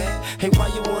so fat. Hey, why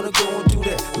you wanna go and do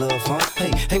that, love, huh?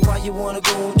 Hey, why you wanna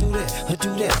go and do that, or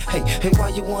do that? Hey, why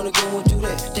you wanna go and do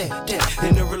that?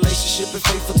 In a relationship and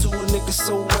faithful to a nigga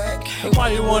so whack. Hey, why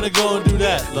you wanna go and do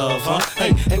that, love, huh?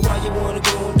 Hey, why you wanna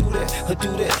go and do that, or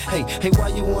do that? Hey, why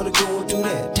you wanna go and do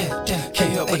that?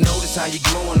 Can't help but notice how you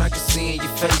glowing, I can see in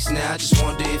your face now. I just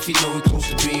wonder if you know we close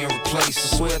to being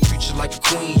replaced. I swear I treat you like a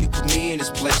queen, you put me in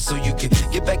this place so you can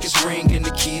get back his ring and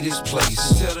the key to this place.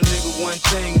 Just tell the nigga one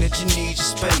thing, that you need your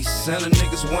space. Tell the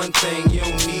niggas one thing, you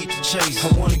don't need to chase.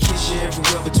 I wanna kiss you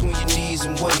everywhere between your knees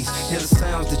and waist. Hear the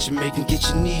sounds that you make and get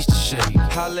your knees to shake.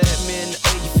 Holla at me in the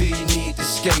A, you feel you need to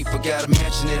escape. I got a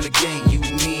mansion in the gate, you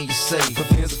and me and you safe. For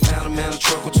pins, I found a man, a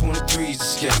truck with 23s to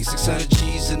skate. 600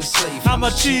 G's in the safe. How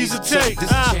much cheese it take? This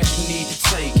a chance you need to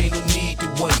take, ain't no need to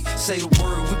wait. Say the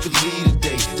word, we could lead a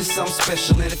day. This something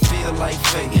special and it feel like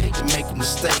fate. Hate to make a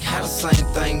mistake, how the same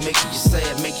thing making you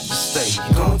sad, making you stay.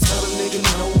 Gon' tell a nigga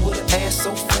no with an ass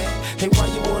so fat. Hey, why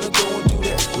you wanna go and do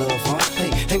that, love, huh?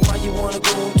 Hey, why you wanna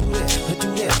go and do that, or do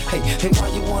that? Hey, why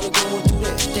you wanna go and do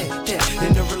that?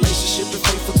 In a relationship and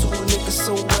faithful to a nigga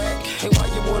so whack. Hey, why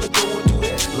you wanna go and do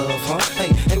that, love, huh?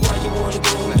 Hey, why you wanna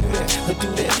go and do that, or do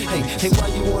that? Hey, why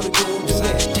you wanna go and do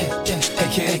that?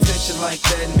 I can't touch you like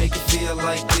that and make it feel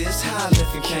like this. How I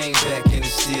left and came back and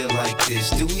it's still like this.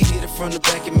 Do we hit it from the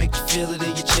back and make you feel it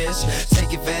in your chest?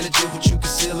 Take advantage of what you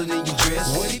concealing in your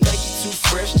dress. Would he make you too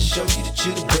fresh to show you that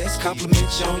you're the best? Compliment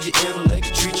you on your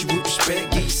intellect, treat you with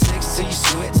respect. Get you sex till you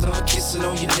sweat, tongue kissing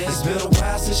on your neck. It's been a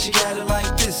while since you got it like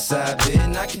this, I bet.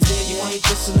 And I can tell you ain't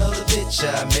just another bitch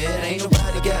I met. Ain't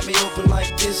nobody got me open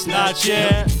like this, not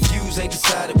yet. Confused, ain't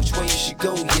decided which way you should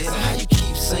go yet. So how you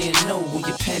keep saying no when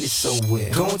your panties so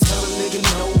wet? Go and tell a nigga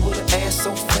no with an ass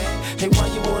so fat. Hey, why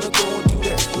you wanna go and do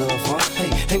that, love, huh?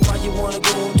 Hey, why you wanna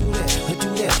go and do that, or do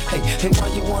that? Hey, why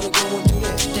you wanna go and do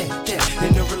that?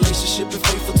 In a relationship and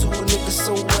faithful to a nigga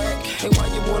so whack. Hey, why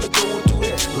you wanna go and do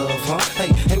that, love, huh?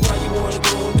 Hey, why you wanna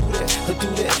go and do that, or do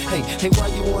that? Hey, why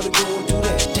you wanna go and do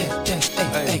that?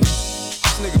 Hey,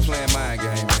 this nigga playing mind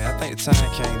game, man. I think the time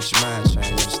came that your mind changed,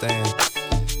 you understand?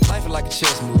 Life is like a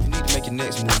chess move. You need to make your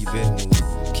next move your best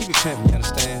move. Keep it pimpin', you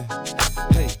understand?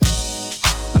 Hey,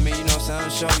 I mean, you know what I'm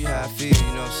saying? I'm show you how I feel,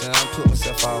 you know what I'm saying? I'm put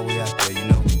myself all the way out there, you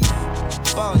know?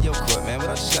 Follow your court, man, but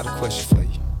I just got a question for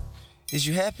you. Is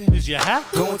you happy? Is you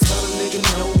happy? Go and tell a nigga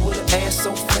no with an ass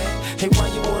so fat. Hey, why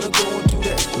you wanna go and do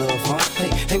that, love, huh?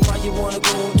 Hey, why you wanna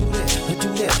go and do that, or do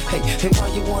that? Hey, why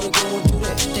you wanna go and do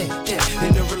that?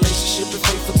 In a relationship and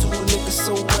faithful to a nigga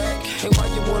so whack. Hey, why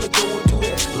you wanna go and do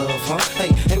that, love, huh?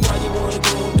 Hey, why you wanna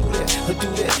go and do that, or do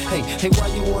that? Hey, why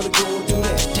you wanna go and do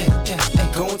that?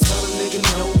 Go and tell a nigga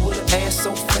no with an ass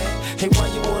so fat. Hey, why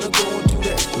you wanna go and do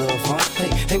that, love, huh?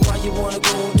 Hey, why you wanna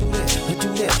go and do that, or do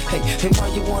that? Hey, why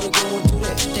you wanna go and do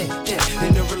that?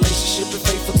 In a relationship and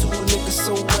faithful to a nigga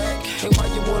so whack. Hey, why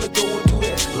you wanna go and do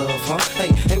that, love, huh?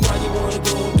 Hey, why you wanna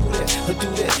go and do that, or do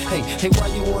that? Hey, why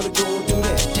you wanna go and do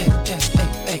that?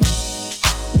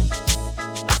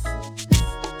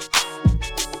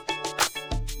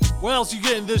 Where else you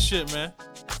getting this shit, man?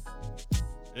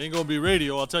 It ain't gonna be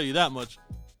radio, I'll tell you that much.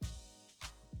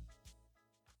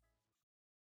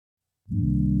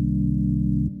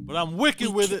 But I'm wicked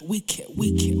with it. Wicked.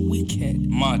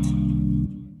 Mod.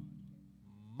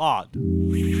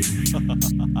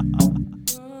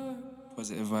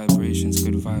 Positive vibrations,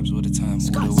 good vibes all the time,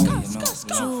 all the way, you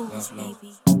know.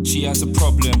 Love. She has a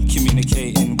problem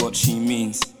communicating what she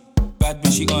means. Bad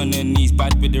bitch, she on her knees,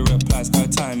 bad with the replies, her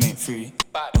time ain't free.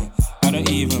 I don't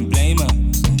even blame her.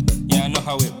 Yeah, I know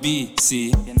how it be,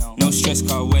 see. No stress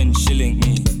car when she link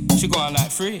me. She go on like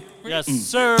free. Yes,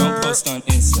 sir. Don't post on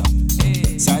Insta.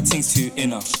 Side things too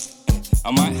inner.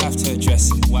 I might have to address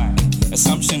it. Why?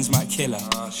 Assumptions might kill her.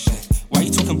 Why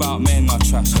you talking about men are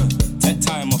trash? Take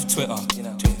time off Twitter.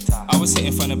 I was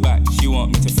hitting from the back. She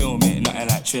want me to film it, nothing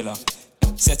like Thriller.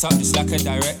 Set up just like a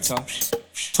director.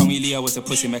 Tommy Lee, I was a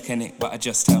pussy mechanic, but I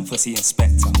just turned pussy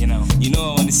inspector. You know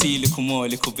I wanna see a little more, a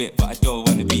little bit, but I don't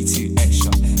wanna be too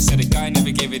extra. So the guy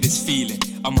never gave it this feeling.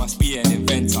 I must be an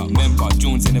inventor. Member,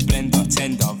 Jones in a blender,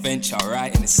 tender, venture,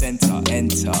 right in the center,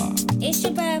 enter. It's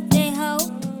your birthday, ho.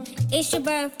 It's your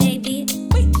birthday, bitch.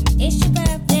 It's your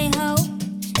birthday, ho.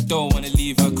 I don't wanna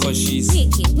leave her cause she's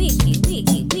wicked. We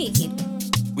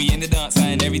in the dance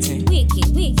and everything.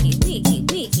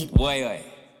 Wicked. Why?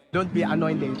 Don't be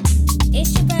anointed.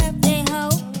 It's your birthday, ho.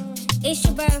 It's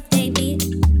your birthday, bitch.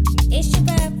 It's your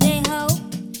birthday, ho.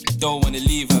 I don't wanna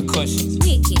leave her cause she's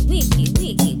wicked. We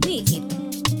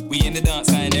in the dance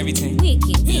and everything.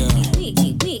 Wicked.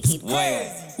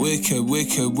 Why?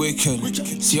 wicked, wicked, wicked.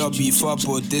 CRB far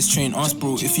board, this train us,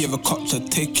 bro. If you ever copped a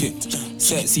ticket,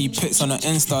 sexy pics on her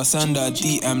Insta, send her a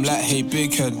DM like, hey,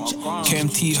 big head.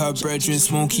 KMT, her brethren,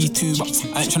 smoky too, but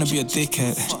I ain't tryna be a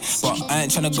dickhead. But I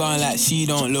ain't tryna go on like she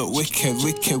don't look wicked,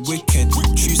 wicked, wicked.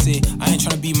 True say, I ain't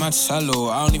tryna be mad shallow.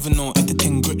 I don't even know if the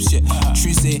thing grips yet.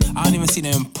 True say, I don't even see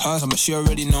them in person, but she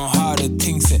already know how the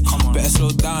thing set. Better slow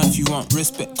down if you want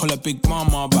respect. Call her big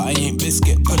mama, but I ain't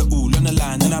biscuit. Put it all on the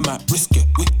line, and I might risk it.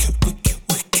 Wicked, wicked,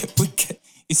 wicked, wicked.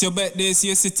 It's your birthday, so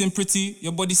you're sitting pretty.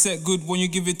 Your body set good when you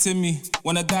give it to me.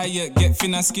 Wanna diet, get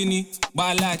thin and skinny. But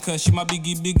I like her, she my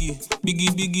biggie, biggie. Biggie,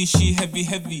 biggie, she heavy,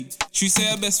 heavy. She say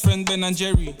her best friend Ben and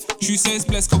Jerry. She says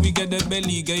blessed cause we get the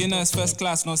belly. Girl, you know it's first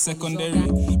class, not secondary.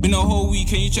 Been a whole week,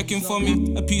 can you check in for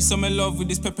me? A piece of my love with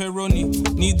this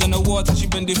pepperoni. Need an award, she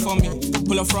bend it for me.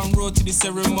 Pull her front row to the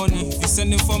ceremony. If you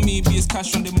send it for me, be his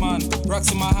cash on demand.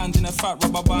 Rocks in my hand in a fat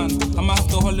rubber band. I might have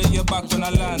to holler your back when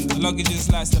I land. The luggage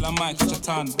is light, still I might catch a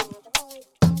tan.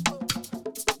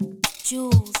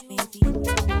 Jules, baby.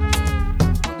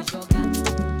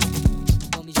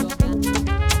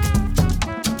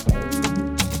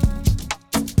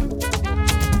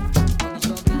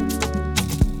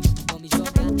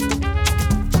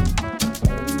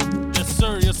 Yes,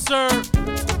 sir. Yes, sir.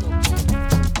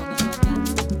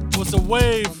 What's a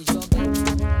wave?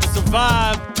 It's a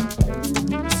vibe.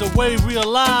 It's a wave. We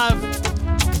alive.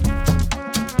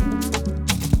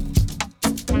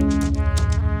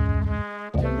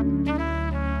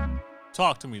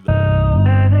 Talk to me though.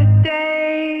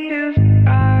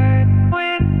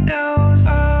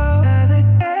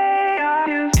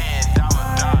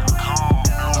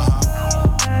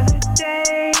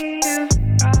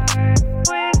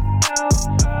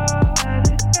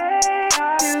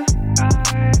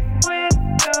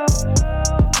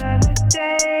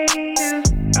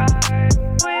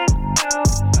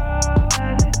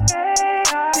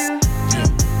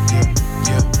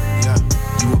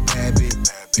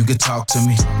 You can talk to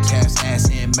me. Calves, ass,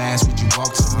 and mask, would you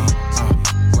walk to me?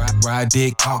 Ride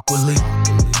dick awkwardly.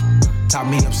 Top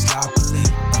me up sloppily.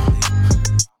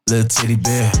 Little titty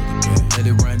bear. Let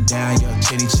it run down your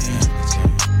chitty chin.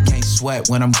 Can't sweat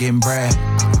when I'm getting bread.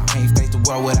 Can't face the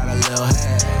world without a little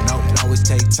head. No, it always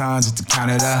take time just to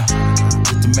count it up.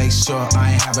 Just to make sure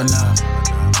I ain't have enough.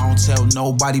 I don't tell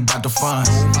nobody about the funds.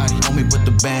 Want me put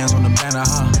the bands on the banner,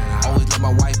 huh? Always let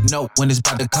my wife know when it's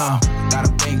about to come. Got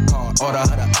a bank card, order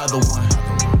her the other one.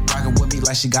 Rockin' with me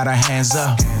like she got her hands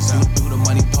up. Do the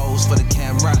money pose for the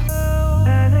camera.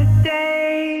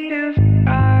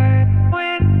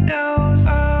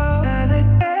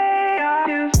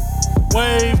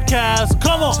 Wavecast,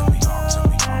 come on.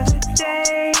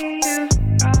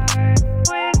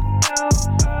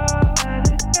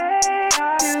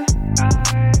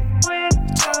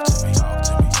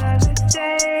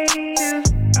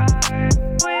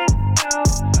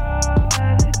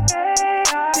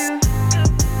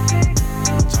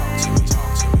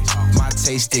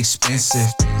 Taste expensive.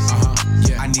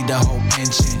 I need the whole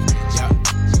pension.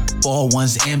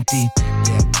 401's empty.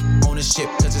 Ownership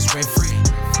cause it's rent free.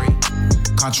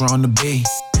 Contra on the beat.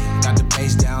 Got the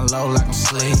bass down low like I'm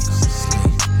sleep.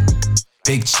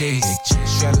 Big chick.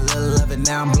 Shred a little of it,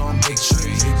 now I'm blowing big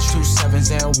trees. 2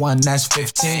 7s and 1, that's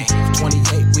 15.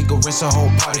 28, we go rinse a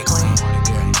whole party clean.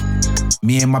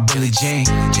 Me and my Billie Jean.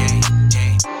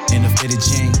 In a fitted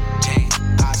jean.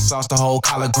 I sauce the whole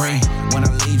collard green. When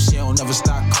I leave, she don't never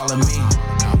stop calling me.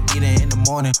 Eat it in the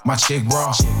morning, my chick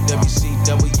raw.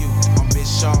 WCW, I'm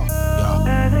bitch sharp.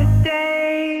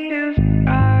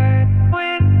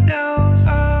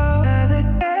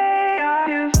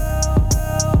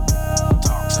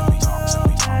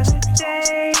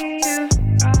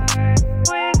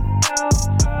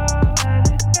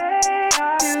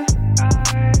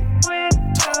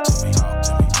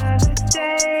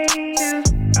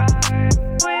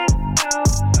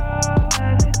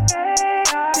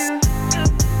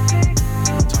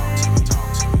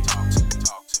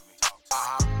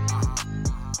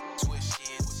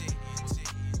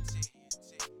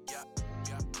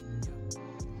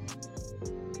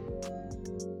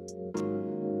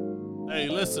 Hey,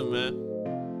 listen,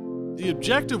 man. The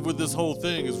objective with this whole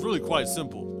thing is really quite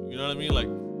simple. You know what I mean? Like,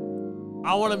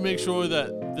 I want to make sure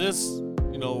that this,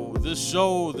 you know, this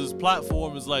show, this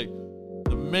platform is like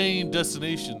the main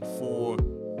destination for,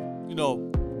 you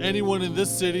know, anyone in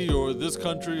this city or this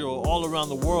country or all around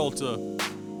the world to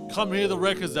come hear the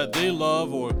records that they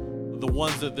love or the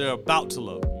ones that they're about to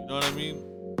love. You know what I mean?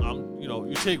 You know,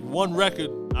 you take one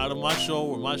record out of my show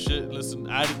or my shit, listen,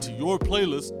 add it to your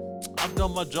playlist. I've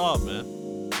done my job, man.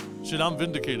 Shit, I'm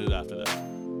vindicated after that.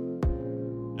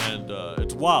 And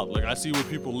it's wild. Like, I see where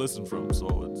people listen from,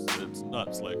 so it's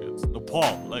nuts. Like, it's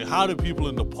Nepal. Like, how did people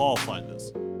in Nepal find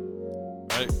this?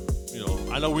 Right? You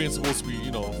know, I know we ain't supposed to be,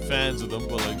 you know, fans of them,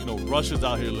 but like, you know, Russia's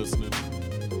out here listening.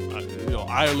 You know,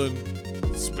 Ireland,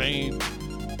 Spain.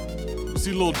 You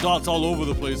see little dots all over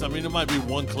the place. I mean, it might be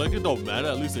one click. It don't matter.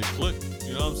 At least they click.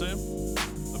 You know what I'm saying?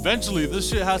 Eventually, this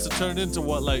shit has to turn into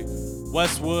what, like,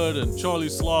 Westwood and Charlie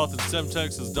Sloth and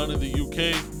Semtex has done in the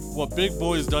UK, what Big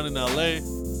Boy has done in LA,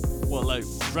 what, like,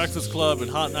 Breakfast Club and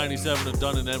Hot 97 have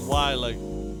done in NY. Like,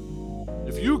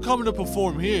 if you coming to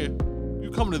perform here,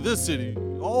 you coming to this city,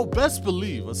 oh, best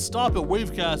believe a stop at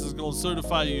Wavecast is gonna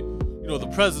certify you, you know, the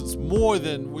presence more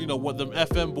than, you know, what them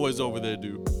FM boys over there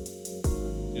do.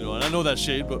 You know, and I know that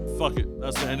shade, but fuck it,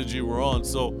 that's the energy we're on.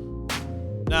 So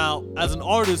now, as an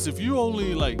artist, if you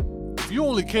only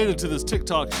cater to this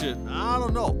TikTok shit, I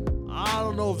don't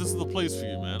know if this is the place for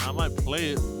you, man. I might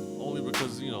play it only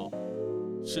because, you know,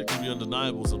 shit can be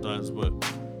undeniable sometimes, but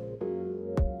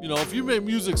you know, if you make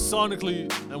music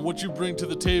sonically and what you bring to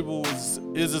the table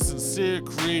is a sincere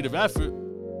creative effort,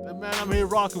 then man, I'm here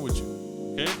rocking with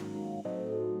you, okay?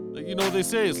 Like, you know what they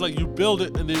say, it's like you build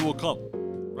it and they will come,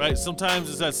 right? Sometimes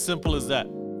it's as simple as that.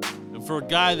 And for a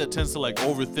guy that tends to like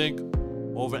overthink,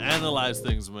 overanalyze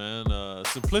things, man,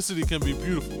 simplicity can be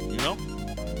beautiful, you know?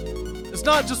 It's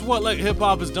not just what like hip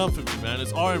hop has done for me, man.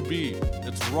 It's R&B,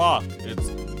 it's rock, it's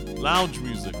lounge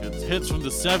music, it's hits from the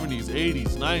 70s,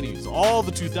 80s, 90s, all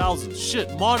the 2000s.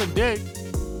 Shit, modern day,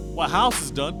 what house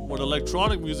has done, what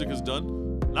electronic music has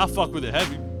done, and I fuck with it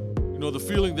heavy. You know, the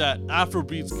feeling that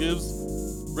Afrobeats gives,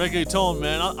 reggaeton,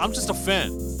 man, I'm just a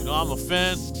fan. You know, I'm a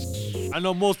fan. I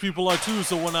know most people are too,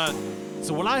 so when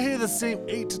I hear the same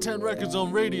 8 to 10 records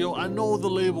on radio, I know the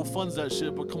label funds that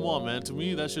shit, but come on, man, to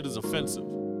me, that shit is offensive.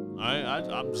 Alright,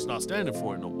 I'm just not standing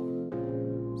for it no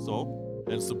more. So,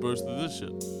 hence the burst of this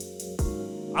shit.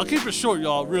 I'll keep it short,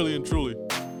 y'all, really and truly.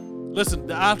 Listen,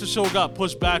 the after show got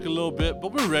pushed back a little bit,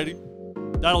 but we're ready.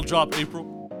 That'll drop April.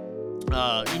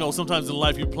 You know, sometimes in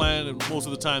life you plan, and most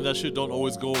of the time that shit don't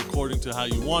always go according to how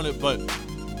you want it, but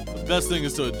the best thing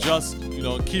is to adjust, you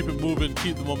know, and keep it moving,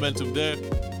 keep the momentum there.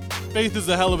 Faith is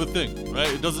a hell of a thing, right?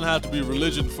 It doesn't have to be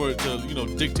religion for it to, you know,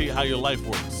 dictate how your life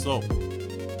works. So,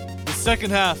 the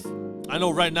second half, I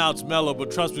know right now it's mellow,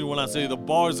 but trust me when I say the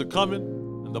bars are coming,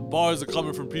 and the bars are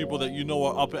coming from people that you know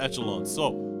are upper echelon.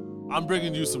 So, I'm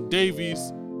bringing you some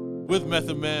Davies with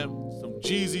Method Man, some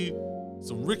Jeezy,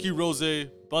 some Ricky Rose,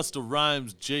 Busta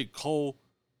Rhymes, J. Cole,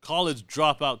 college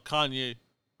dropout Kanye.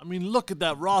 I mean, look at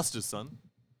that roster, son.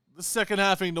 The second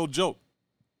half ain't no joke.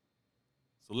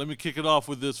 So let me kick it off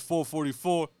with this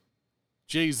 444,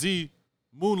 Jay-Z,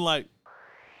 Moonlight.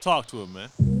 Talk to him, man.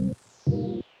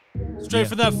 Straight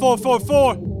from that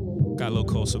 444. Got a little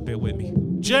closer, bear with me.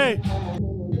 Jay.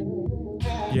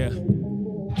 Yeah.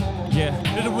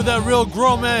 Hit it with that real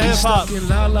grown man hip hop. Stuck in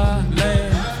La La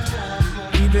Land.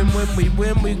 Even when we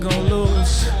win, we gon'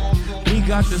 lose. We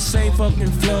got the same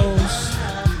fucking flows.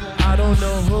 I don't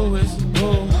know who is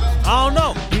who. I don't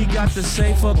know. We got the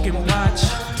same fucking watch.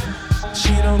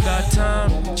 She don't got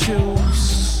time to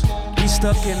choose. We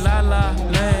stuck in La La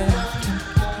Land.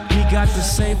 We got the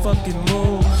same fucking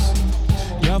moves.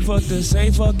 Y'all fuck the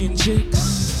same fucking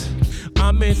chicks.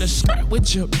 I'm in the skirt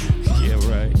with you. Yeah,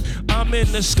 right. I'm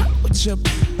in the skirt with you.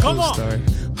 Come on.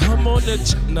 I'm on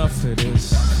the enough of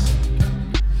this.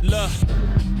 Look,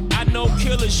 I know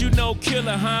killers, you know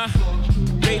killer, huh?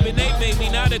 Baby, they made me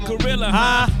not a gorilla,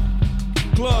 huh?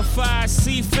 Glorified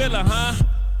sea filler, huh?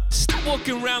 Stop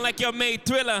walking around like y'all made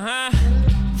Thriller, huh?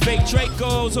 Fake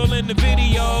Dracos all in the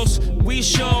videos. We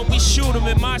show 'em, we shoot 'em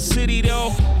in my city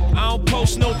though. I don't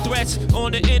post no threats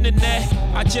on the internet.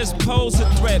 I just pose a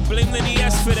threat, blame the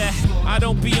S for that. I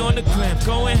don't be on the gram,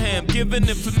 going ham, giving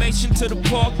information to the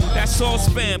park. That's all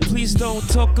spam. Please don't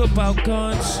talk about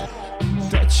guns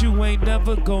that you ain't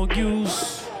never gonna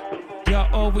use.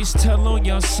 Y'all always tell on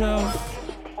yourself.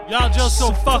 Y'all just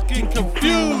so fucking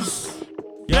confused.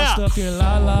 Y'all stuck in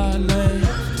La La Land.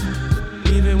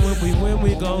 Even when we win,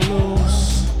 we gon'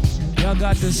 lose. Y'all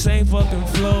got the same fucking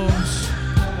flows.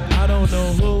 I don't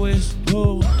know who is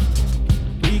who.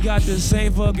 We got the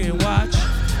same fucking watch.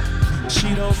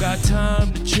 She don't got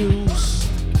time to choose.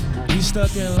 We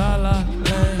stuck in La La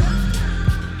Land.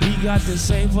 We got the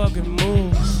same fucking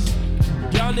moves.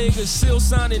 Y'all niggas still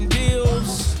signing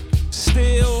deals.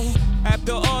 Still,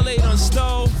 after all they done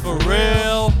stole. For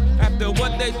real. After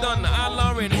what they done to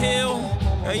Lauryn Hill.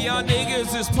 And y'all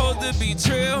niggas is supposed to be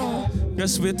trill.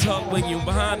 Guess we talk when you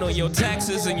behind on your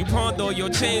taxes and you pawned all your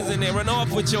chains and they run off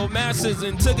with your masters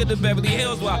and took it to Beverly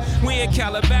Hills while we in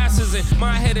Calabasas and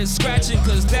my head is scratching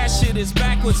cause that shit is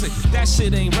backwards and that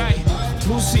shit ain't right.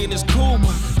 Lucian is cool,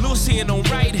 but Lucian don't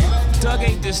write it. Doug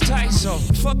ain't this tight, so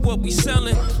fuck what we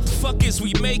selling. Fuck is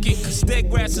we making, cause their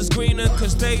grass is greener,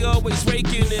 cause they always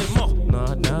raking it more.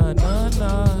 Nah, nah, nah,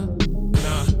 nah.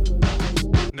 Nah,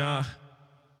 nah.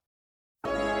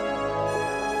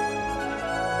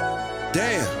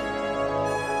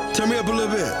 Damn. Turn me up a little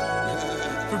bit.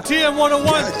 From TM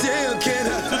 101 damn,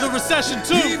 to the Recession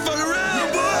 2. You fuck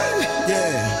around, boy.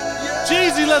 Yeah.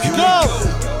 Jeezy, let's Here go.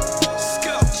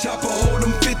 Scout chopper, hold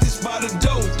them 50s by the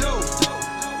dough.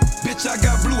 Bitch, I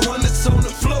got blue hundreds on the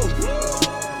floor.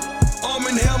 Arm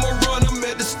and hammer, run them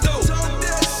at the stove.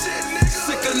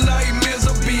 Sick of nightmares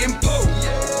of being poor.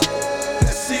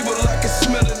 Let's see what I can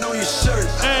smell it on your shirt.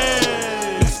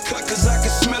 Hey. Let's cut cause I can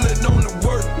smell it on the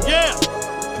work. Yeah.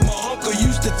 My uncle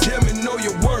used to tell me know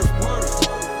your worth.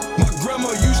 My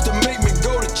grandma used to make me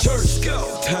go to church.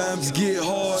 Times get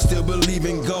hard, still believe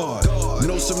in God.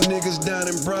 Know some niggas down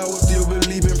in Broward, still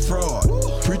believe in fraud.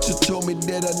 Preacher told me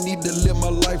that I need to live my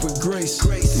life with grace.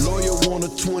 Lawyer want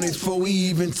a 24, he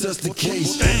even touched the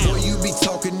case. Boy, you be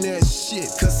talking that shit,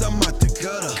 cause I'm out the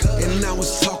gutter. And I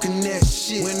was talking that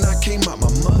shit when I came out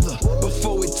my mother.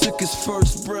 Before he took his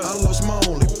first breath, I lost my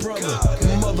only brother.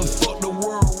 Motherfuck the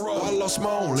world raw, I lost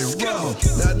my only brother.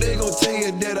 Now they gon' tell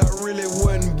you that I really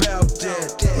wasn't about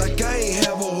that. Like I ain't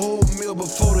have a whole meal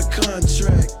before the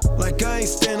contract. Like I ain't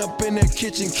stand up in that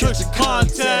kitchen, catch a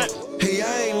contact. Hey,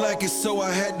 I ain't like it, so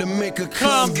I had to make a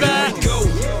comeback. Go.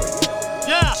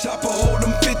 Yeah. Chopper, hold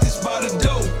them 50s by the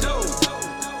dough.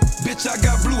 Bitch, I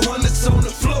got blue hundreds on the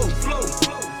floor.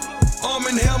 Arm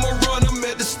and hammer, run them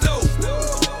at the stove.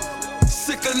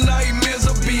 Sick of nightmares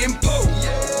of being poor.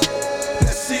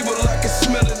 Let's see what I can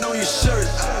smell it on your shirt.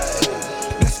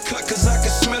 Let's cut cause I can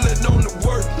smell it on the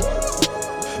work.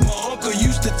 My uncle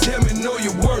used to tell me know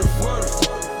your worth.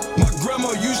 My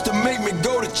grandma used to make me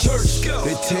go to church.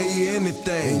 They tell you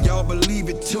anything, and y'all believe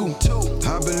it too.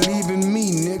 I believe in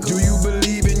me, nigga. Do you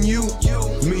believe in you?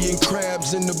 Million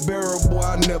crabs in the barrel, boy,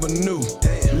 I never knew.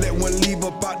 Let one leave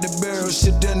up out the barrel,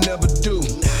 shit they'll never do.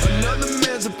 Another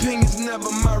man's opinion's never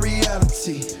my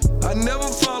reality. I never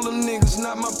follow niggas,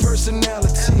 not my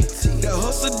personality. That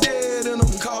hustle dead and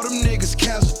I'm call them niggas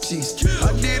casualties.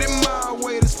 I did it my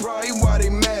way, that's probably why they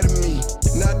mad at me.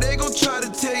 Now they gon' try to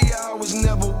tell you I was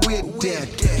never with that.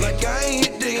 Like I ain't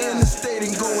hit the interstate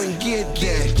and go and get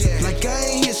that. Like I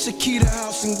ain't hit Shakita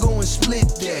house and go and split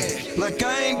that. Like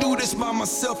I ain't do this by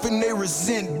myself and they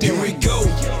resent that. Here we go.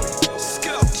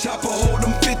 Scout chopper, hold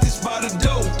them 50s by the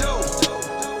dough.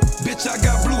 Bitch, I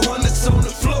got blue hundreds on the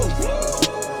floor.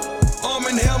 Arm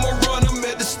and hammer, run them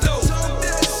at the stove.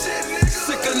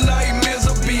 Sick of nightmares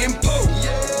of being poor.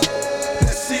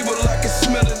 Let's see what I can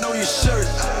smell it on your shirt.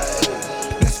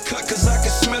 Let's cut cause I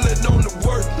can smell it on the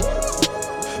work.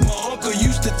 My uncle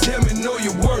used to tell me know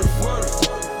your worth.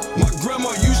 My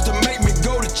grandma used to make me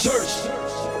go to church.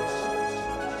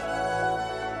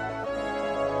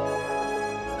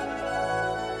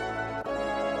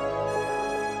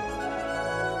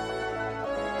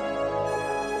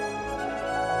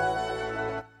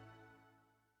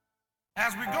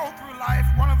 As we go through life,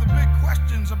 one of the big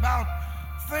questions about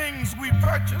things we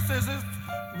purchase is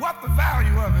what the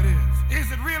value of it is.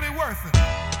 Is it really worth it?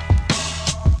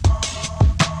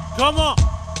 Come on.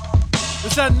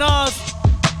 It's that Nas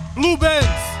Blue Benz.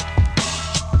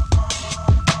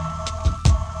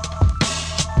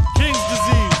 King's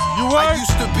disease. You I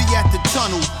used to be at the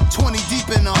tunnel, 20 deep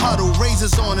in a huddle.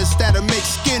 Razors on us that'll make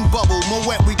skin bubble. More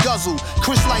wet we guzzle.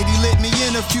 Chris Lighty lit me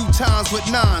in a few times with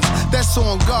nines. That's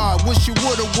on God. Wish you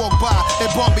would've walked by.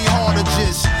 It bumped me harder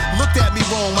just. Looked at me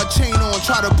wrong. My chain on.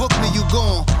 Try to book me. You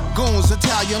gone. Goons,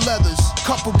 Italian leathers.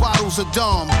 Couple bottles of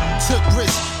Dom. Took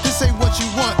risks. This ain't what you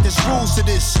want. There's rules to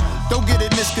this. Don't get it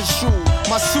misconstrued.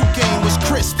 My suit game was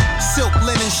crisp. Silk,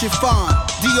 linen, chiffon.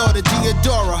 Dior to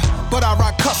Diodora. But I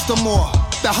rock custom more.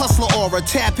 The hustler aura,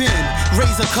 tap in.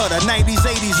 Razor cutter, 90s,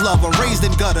 80s lover. Raised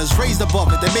in gutters, raised above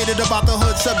it. They made it about the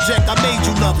hood subject, I made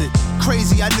you love it.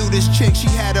 Crazy, I knew this chick, she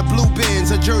had a blue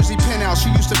Benz, a Jersey penthouse. She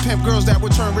used to pimp girls that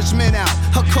would turn rich men out.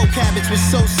 Her coke habits was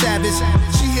so savage.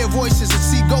 She hear voices and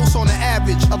see ghosts on the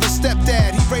average. Of a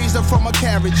stepdad, he raised her from a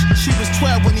carriage. She was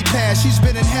 12 when he passed, she's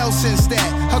been in hell since that.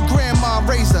 Her grandma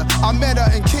raised her. I met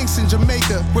her in Kingston,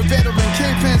 Jamaica, where veteran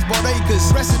kingpins bought acres.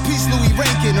 Rest in peace, Louis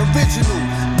Rankin, original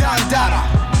Don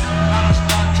Dada.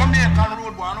 Jamaican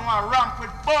road boy, I don't want to ramp with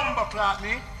bumper clock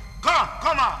me.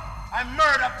 Come on. I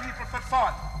murder people for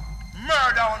fun.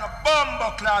 Murder on a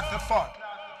bumper clock for fun.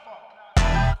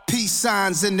 Peace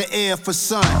signs in the air for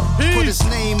sun. Put his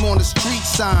name on the street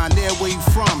sign, there where you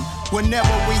from.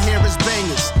 Whenever we hear his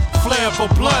bangers, flare for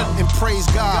blood. And praise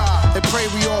God, and pray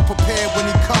we all prepared when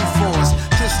he comes for us.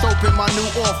 Just opened my new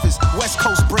office, West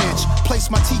Coast branch. Place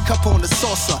my teacup on the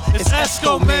saucer. It's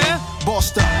Esco, man.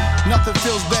 Bossed up, nothing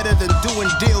feels better than doing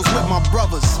deals with my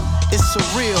brothers. It's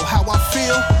surreal how I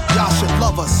feel, y'all should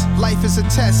love us. Life is a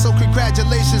test, so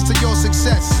congratulations to your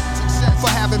success. For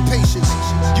having patience,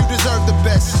 you deserve the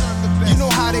best. You know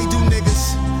how they do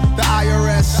niggas, the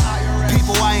IRS.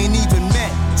 People I ain't even met,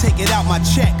 take it out my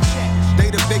check. They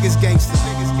the biggest gangsters.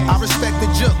 I respect the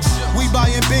jooks. We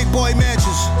buying big boy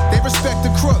mansions. They respect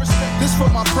the crooks. This for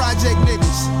my project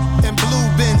niggas and blue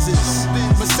Benzes,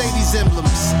 Mercedes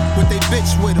emblems with they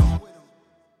bitch with them.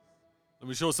 Let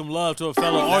me show some love to a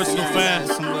fellow Arsenal fan.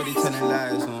 Somebody telling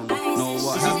lies on me. Know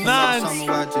what This is Nines.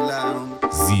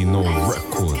 Zeno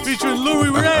Records. Featuring Louis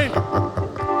Ray.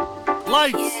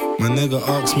 Lights. My nigga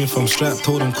asked me if I'm strapped,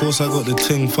 told him course I got the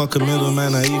ting. Fuck a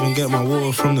middleman, I even get my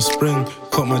water from the spring.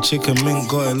 Caught my chicken mink,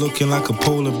 got it looking like a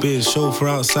polar bear. Chauffeur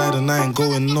outside and I ain't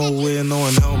going nowhere. No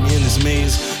one helped me in this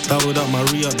maze. Doubled up my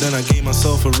re-up, then I gave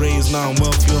myself a raise. Now I'm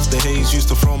wealthy off the haze. Used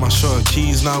to throw my shot of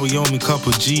keys, now he owe me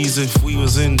couple G's. If we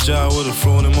was in jail, I would've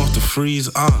thrown him off the freeze.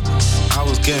 I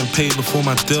was getting paid before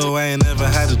my deal. I ain't never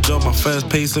had a job. My first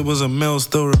pay slip was a mill.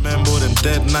 Still remember them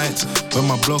dead nights when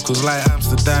my block was like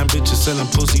Amsterdam. Bitches selling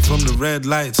pussy from the red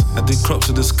lights. I did crops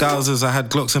with the scousers. I had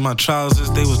Glocks in my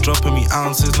trousers. They was dropping me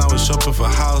ounces. Now I was shopping for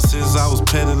houses. I was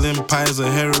peddling pies of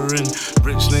heroin.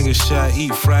 Rich nigga shit, I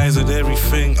eat fries and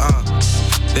everything.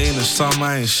 Day in the summer,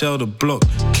 I ain't shell the block.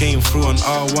 Came through on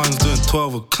R1s doing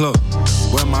 12 o'clock.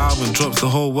 When my album drops, the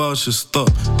whole world should stop.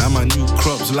 And my new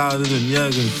crops louder than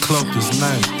Jurgen Klopp. It's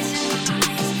nice.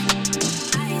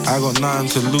 I got nothing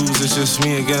to lose, it's just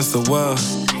me against the world.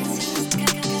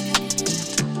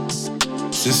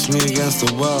 It's just me against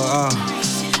the world,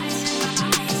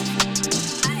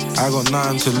 I got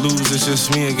nothing to lose, it's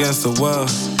just me against the world.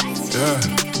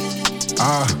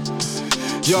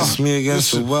 Just me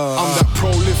against the world. I'm that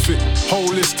prolific,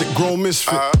 holistic, grown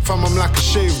misfit. Fam, I'm like a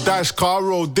shaved dice car, I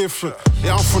roll different.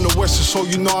 Yeah, I'm from the west, so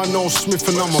you know I know Smith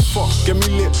and I'm a fuck. Get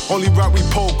me lit, only right we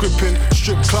pole gripping,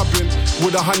 strip clubbing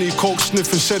with a honey coke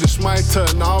sniffing. Said it's my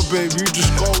turn now, baby. You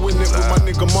just go in it with my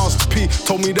nigga Master P.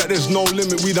 Told me that there's no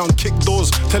limit. We done kick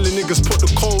doors, telling niggas put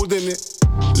the code in it.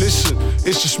 Listen,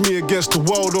 it's just me against the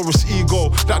world or it's ego.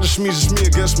 That just means it's me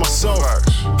against myself.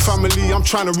 Family, I'm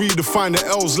trying to redefine the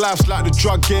L's. Life's like the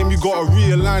drug game, you gotta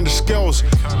realign the scales.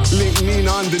 Link Nina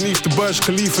underneath the Burj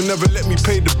Khalifa. Never let me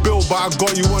pay the bill, but I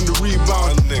got you on the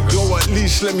rebound. Yo, at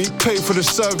least let me pay for the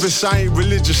service. I ain't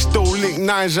religious, still link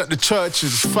nines at the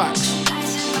churches. Facts.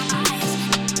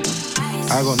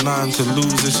 I got nothing to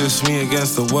lose, it's just me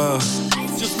against the world.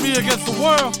 Just me against the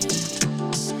world.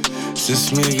 It's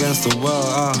just me against the world,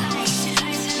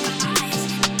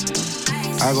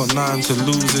 I got nothing to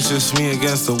lose, it's just me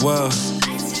against the world.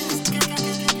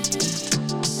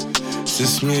 It's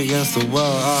just me against the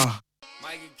world,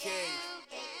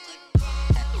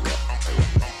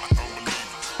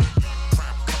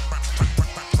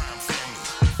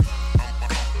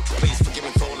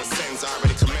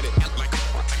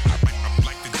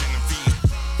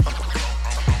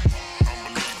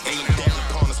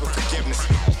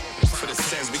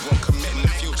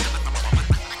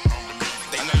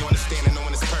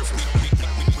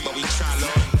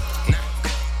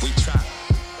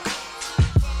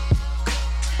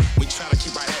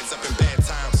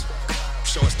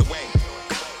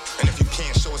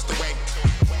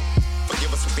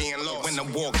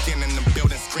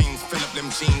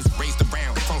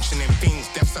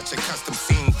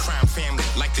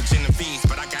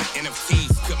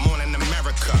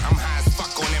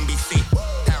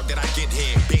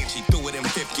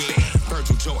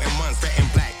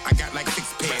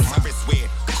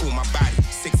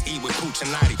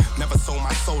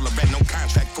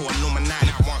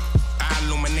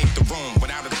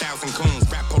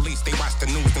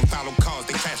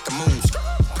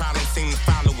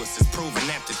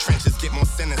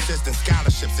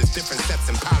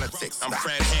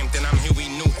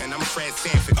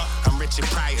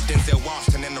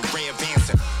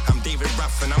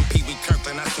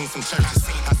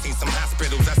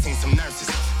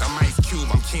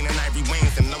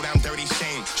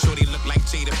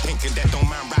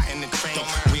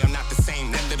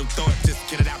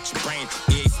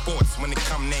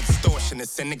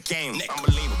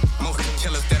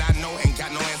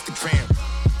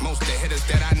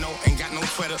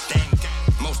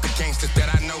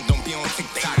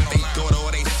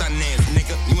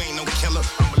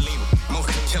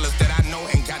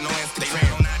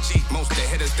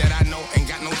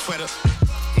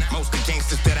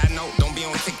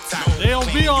 They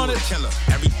don't be be on it. Killer.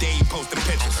 Every day you posting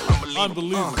pictures.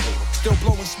 Unbelievable. Still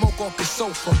blowing smoke off the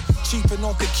sofa. Cheaping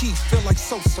off the key, feel like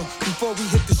Sosa. Before we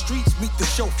hit the streets, meet the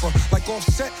chauffeur. Like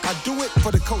Offset, I do it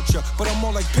for the culture. But I'm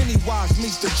more like Pennywise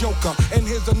meets the Joker. And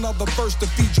here's another verse to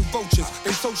feed you vultures.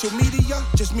 They social media,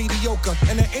 just mediocre.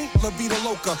 And it ain't La Vida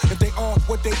Loca. If they are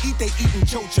what they eatin'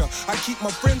 chocha. I keep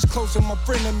my friends close and my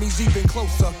frenemies even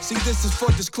closer. See, this is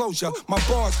for disclosure. My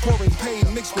bars pouring pain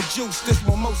mixed with juice, this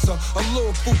mimosa. A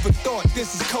little food for thought,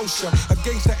 this is kosher. A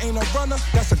gangster ain't a runner,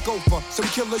 that's a gopher. Some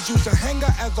killers use a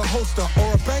hanger as a holster.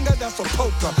 Or a banger, that's a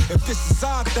poker. If this is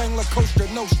our thing, La Costa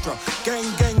Nostra.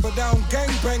 Gang, but down gang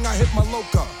bang, I hit my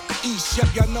loca. East, yep,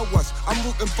 y'all know us. I'm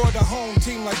rooting for the home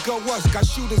team like go us. Got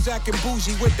shooters acting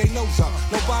bougie with they nose up.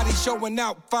 Nobody showing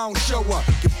out, found show up.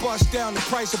 Get bust down, the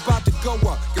price about to go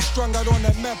up. Get strung out on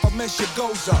that meth, I mess your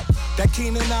goes up. That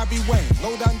Keenan Ivory Wayne,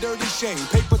 low down dirty Shane.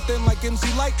 Paper thin like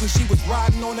MC Light when she was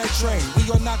riding on that train.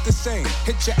 We are not the same,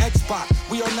 hit your Xbox,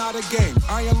 we are not a game.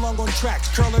 Iron lung on tracks,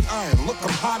 curling iron, look, I'm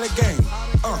hot again.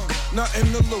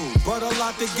 Nothing to lose, but a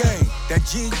lot to gain. That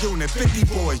G-Unit, 50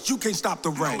 boys, you can't stop the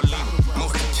rain.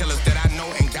 Most of the killers that I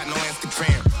know ain't got no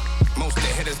Instagram. Most of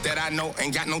the hitters that I know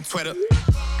ain't got no Twitter.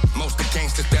 Most of the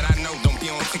gangsters that I know don't be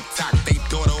on TikTok. They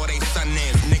daughter or they son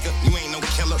is, nigga. You ain't no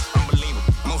killer, unbelievable.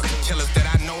 Most of the killers that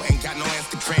I know ain't got no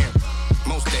Instagram.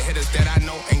 Most of the hitters that I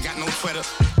know ain't got no Twitter.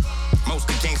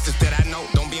 Most of the gangsters that I know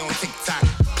don't be on TikTok.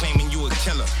 Claiming you a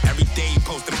killer. Every day you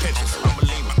posting pictures,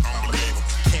 unbelievable.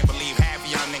 Can't believe half of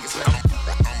y'all niggas.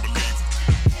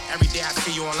 Every day I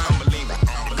see you online, unbelievable.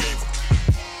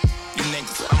 You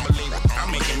niggas, unbelievable.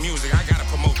 I'm making music, I gotta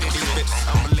promote these bitches,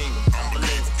 unbelievable.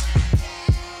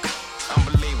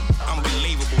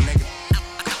 Unbelievable, nigga.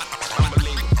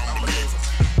 Unbelievable.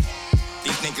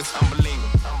 These niggas, unbelievable.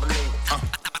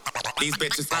 These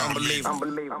bitches, unbelievable.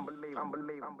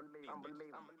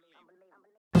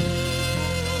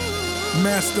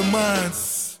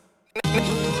 Masterminds. We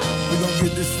gon'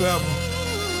 get this forever.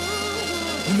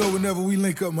 You know, whenever we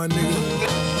link up, my nigga,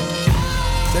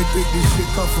 they think this shit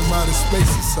come from outer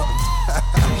space or something.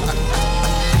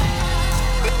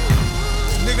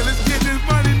 Nigga, let's get this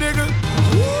money, nigga.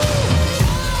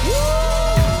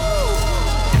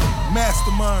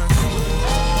 Masterminds.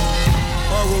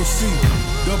 ROC,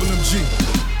 Double MG.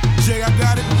 Jay, I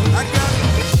got it.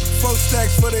 4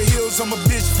 stacks for the hills on my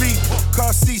bitch feet.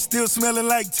 Car seat still smelling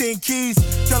like 10 keys.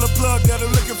 Tell a plug that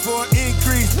I'm looking for an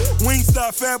increase.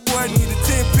 Wingstop, fat boy, need a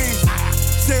 10-piece.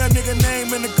 Say a nigga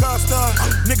name in the car star.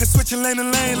 Nigga switching lane to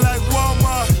lane like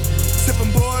Walmart.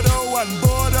 Sipping Bordeaux, out in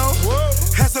Bordeaux.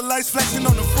 Has the lights flashing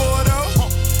on the Fordo.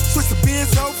 Switch the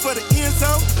Benzo for the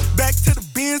Enzo. Back to the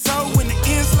Benzo when the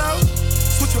end's low.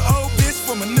 Switch your old bitch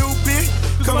from a new bitch.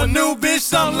 Cause my new bitch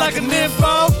something like a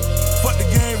nympho. Fuck the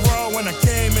game raw when I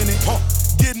came in it.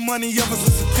 Getting money ever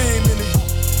since I came in it.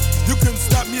 You couldn't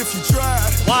stop me if you tried.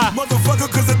 Why? Motherfucker,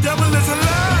 cause the devil is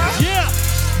alive. Yeah.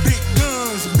 Big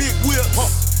guns, big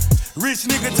whips. Rich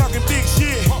nigga talking big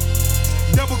shit.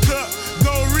 Double cup,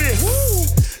 gold wrist.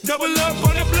 Double up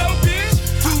on the blow, bitch.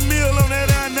 2 mil on that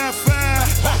I-95.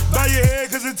 Bow your head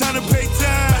cause it's time to pay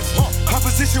tithes.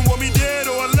 Opposition want me dead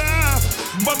or alive.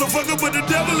 Motherfucker, but the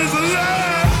devil is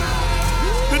alive.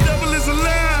 The devil is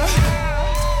alive.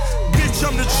 Bitch,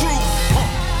 I'm the truth.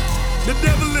 The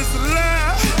devil is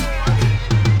alive.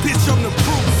 Bitch, I'm the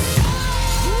proof.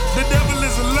 The devil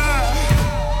is alive.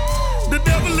 The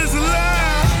devil is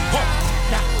alive.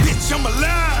 Bitch, I'm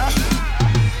alive.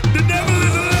 The devil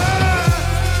is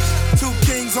alive. 2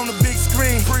 kings on the big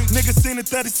screen. Niggas seen the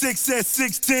 36 at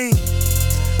 16.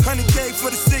 100K for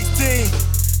the 16.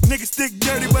 Niggas stick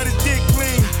dirty, but his dick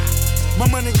clean. My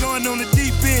money going on the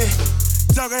deep end.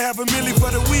 Talk $500,000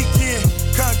 for the weekend.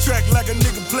 Contract like a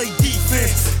nigga play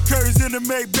defense. Curry's in the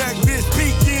Maybach, bitch,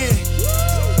 peeking.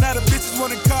 Now the bitches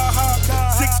want a car hop.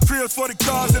 6 cribs, 40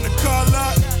 cars in the car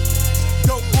lot.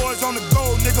 Dope boys on the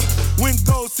gold, nigga. Win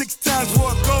gold 6 times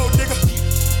for a gold, nigga.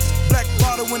 Black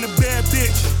bottle in the bad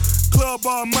bitch. Club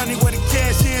all money where the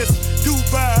cash is.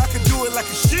 Dubai, I can do it like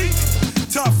a sheik.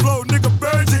 Top flow, nigga,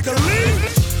 birds, nigga, leave.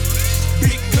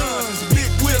 Big guns,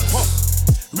 big whips.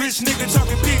 Rich nigga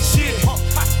talking big shit.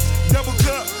 Double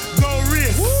cup, gold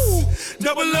wrist.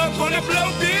 Double up on the blow,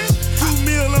 bitch. 2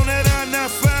 mil on that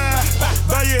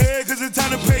I-95. Bow your head cause it's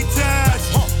time to pay tithes.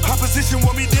 Opposition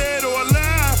want me dead or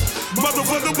alive.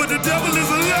 Motherfucker, but the devil is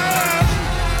alive.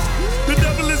 The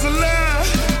devil is alive.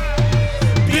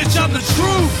 Bitch, I'm the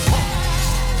truth.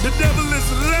 The devil is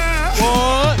alive.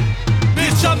 What?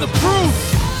 Bitch, I'm the proof.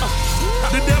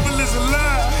 The devil is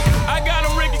alive. I got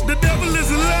him, Ricky. The devil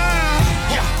is alive.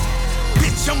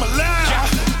 Bitch, I'm alive.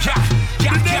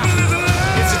 The devil is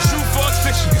alive. It's a true false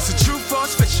fiction. It's a true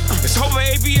false fiction. It's over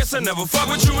ABS I never fuck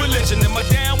with your religion. Am I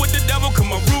down with the devil? Come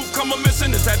my roof, come a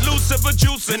missing. Is that Lucifer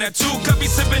juice and that 2 cup be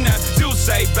sipping that juice,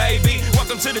 baby?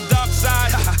 Welcome to the dark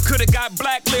side. Coulda got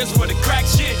blacklist for the crack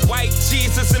shit. White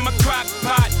Jesus in my crock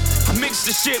pot. I mixed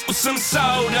the shit with some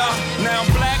soda. Now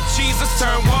black Jesus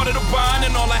turned water to wine,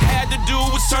 and all I had to do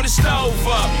was turn the stove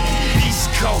up. East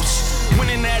Coast,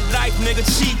 winning that life, nigga,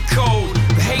 cheat code.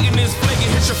 The hating is flaking,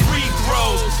 hit your free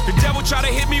throws. The devil try to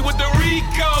hit me with the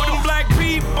Rico, them black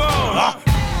people.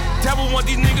 Devil want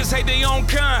these niggas hate their own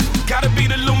kind. Gotta be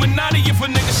the Illuminati if a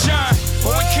nigga shine.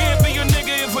 Or it can't be a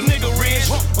nigga if a nigga rich.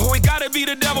 Or it gotta be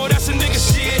the devil, that's a nigga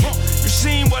shit. You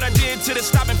seen what I did to the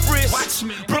stop and frisk.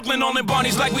 Brooklyn on the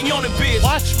Barneys like we on the bitch.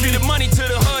 Get the money to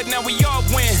the hood, now we all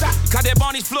win. Got that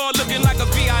Barney's floor looking like a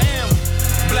VIM.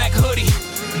 Black hoodie,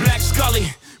 black Scully.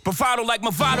 Bravado like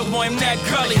Movado, boy, I'm that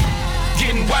gully.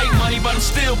 Getting white money, but I'm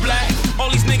still black.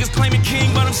 All these niggas claiming king,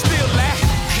 but I'm still lack.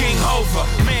 King Hova,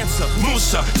 Mansa,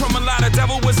 Musa. From a lot of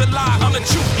devil was a lie, I'm the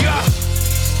truth, yeah.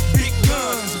 Big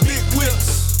guns, big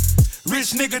whips.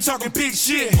 Rich nigga talking big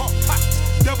shit.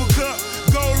 Double cup,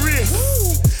 gold wrist.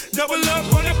 Double up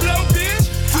on the blow, bitch.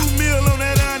 2 mil on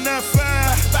that I-95.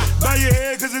 Bow your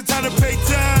head, cause it's time to pay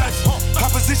tithes.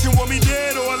 Opposition want me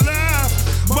dead or alive.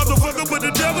 Motherfucker, but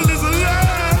the devil is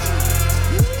alive.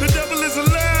 The devil is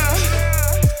alive.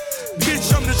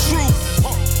 Bitch, I'm the truth.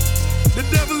 The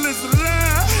devil is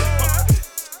alive.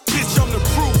 Bitch, I'm the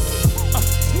proof.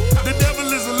 The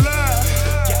devil is alive.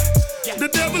 The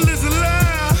devil is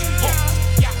alive.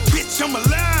 Bitch, I'm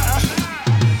alive.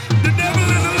 The devil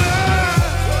is alive.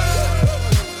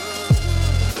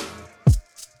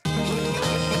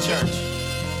 Church.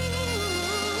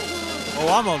 Oh,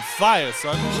 I'm on fire,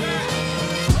 son.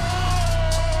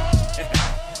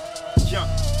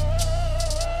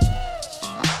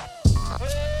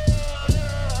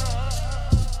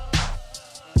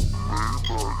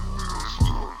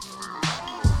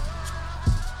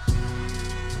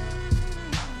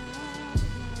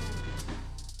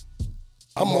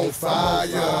 I'm on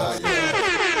fire.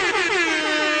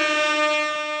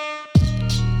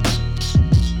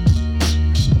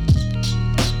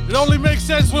 It only makes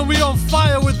sense when we on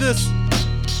fire with this.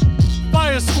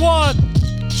 Fire Squad,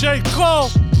 J.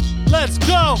 Cole, let's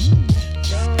go.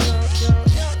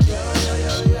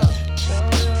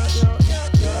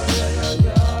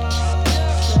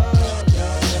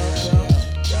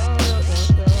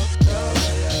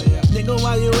 Nigga,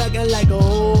 why you acting like a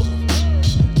hoe?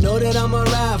 Know that I'ma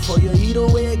ride for you either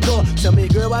way it go. Tell me,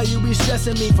 girl, why you be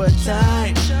stressing me for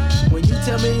time? When you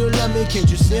tell me you love me, can't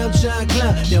you see I'm trying to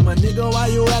climb? Yeah, my nigga, why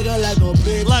you acting like a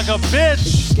bitch? Like a bitch? If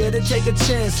you scared to take a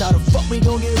chance, how the fuck we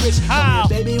gon' get rich? How?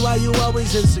 Come here, baby, why you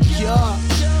always insecure?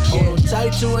 Hold on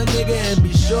tight to a nigga and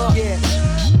be sure. Yeah.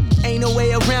 Ain't no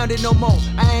way around it no more.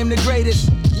 I am the greatest.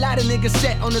 Lot of niggas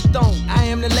set on the throne. I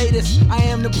am the latest. I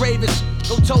am the bravest.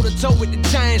 Go toe to toe with the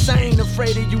giants. I ain't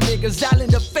afraid of you niggas. I'll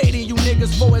end up fading you niggas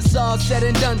before it's all said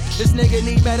and done. This nigga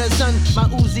need better son. My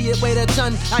Uzi it weigh a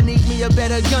ton. I need me a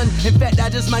better gun. In fact, I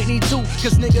just might need 2.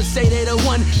 Cause niggas say they the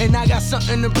one. And I got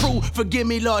something to prove. Forgive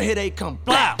me, Lord, here they come.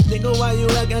 Wow. Nigga, why you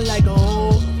acting like a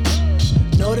hoe?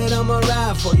 Know that I'ma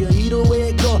ride for you either way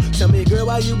it go. Tell me, girl,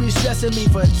 why you be stressing me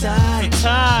for time?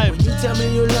 When you tell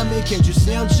me you love me, can't you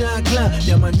see I'm trying to climb?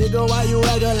 Yeah, my nigga, why you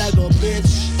acting like a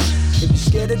bitch? If you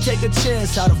scared to take a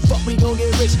chance, how the fuck we gon'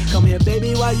 get rich? Come here,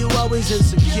 baby, why you always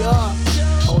insecure?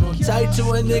 Hold on tight to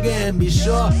a nigga and be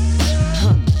sure.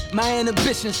 My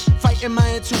inhibitions, fighting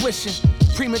my intuition.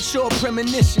 Premature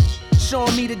premonition.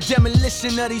 Showing me the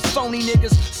demolition of these phony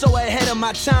niggas. So ahead of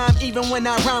my time, even when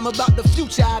I rhyme about the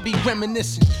future, I be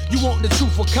reminiscing. You want the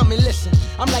truth, well come and listen.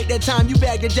 I'm like that time you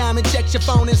bagged a diamond, checked your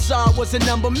phone and saw it was a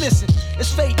number missing.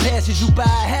 It's fake passes you buy,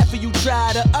 half of you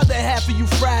try, the other half of you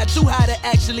fried. Too high to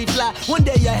actually fly. One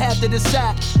day you have to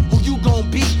decide who you gon'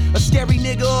 be. A scary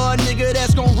nigga or a nigga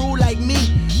that's gon' rule like me.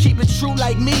 Keep it true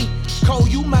like me. Cole,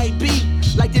 you might be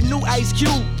like the new Ice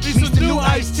Cube. Meets the new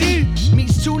Ice-T.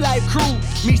 Meets 2 Live Crew.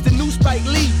 Meets the new Spike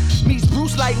Lee. Meets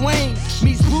Bruce like Wayne.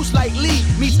 Meets Bruce like Lee.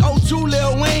 Meets O2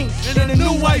 Lil Wayne. And the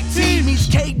new White Tee. Meets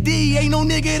KD. Ain't no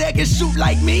nigga that can shoot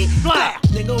like me. Blah.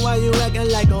 Nigga, why you acting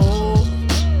like a hoe?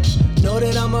 Know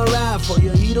that I'ma ride for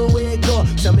you either way it go.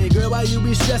 Tell me, girl, why you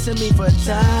be stressing me for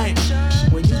time?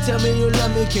 When you tell me you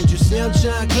love me, can't you see I'm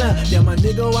trying to climb? Yeah, my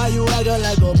nigga, why you acting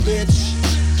like a bitch?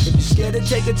 If you scared to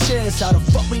take a chance, how the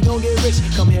fuck we gon' get rich?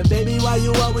 Come here, baby, why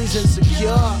you always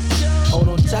insecure? Hold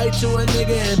on tight to a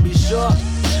nigga and be sure.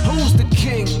 Who's the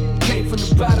king? Came from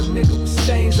the bottom, nigga, with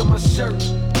stains on my shirt.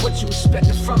 What you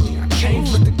expected from me? I came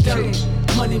from the dirt.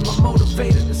 Money my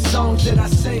motivator, the songs that I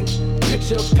sing.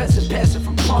 Picture a peasant passing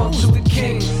from pawn to the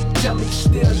king. Tell me you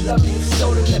still love me, if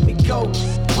so then let me go.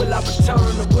 Will I return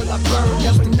or will I burn?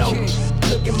 Never know.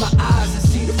 Look in my eyes and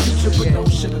see the future, but no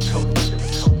sugarcoat.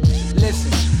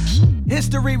 Listen,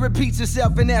 history repeats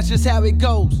itself and that's just how it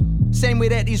goes. Same way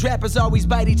that these rappers always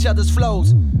bite each other's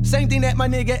flows. Same thing that my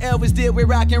nigga Elvis did with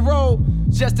rock and roll.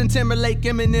 Justin Timberlake,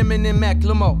 Eminem, and then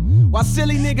Macklemore. While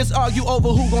silly niggas argue over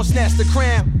who gon' snatch the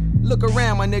crown. Look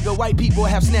around, my nigga, white people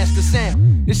have snatched the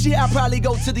sound. This year I'll probably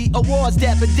go to the awards,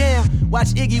 dapper down. Watch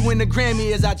Iggy win the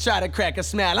Grammy as I try to crack a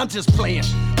smile. I'm just playing,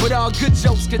 but all good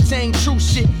jokes contain true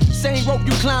shit. Same rope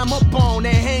you climb up on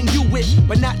and hang you with,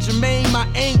 but not Jermaine, my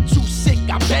aim too sick.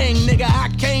 I bang, nigga, I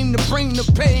came to bring the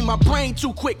pain, my brain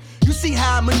too quick. You see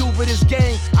how I maneuver this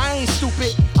game, I ain't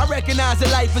stupid. I recognize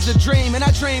that life is a dream, and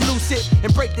I dream lucid.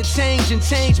 And break the change and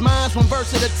change minds one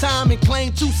verse at a time and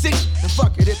claim 2-6. And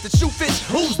fuck it, if the shoe fits,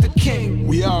 who's the king?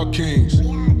 We are kings.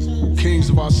 Kings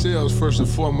of ourselves first and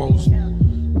foremost.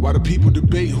 While the people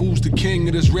debate who's the king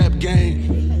of this rap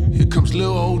game, here comes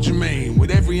little old Jermaine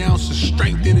with every ounce of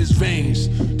strength in his veins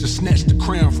to snatch the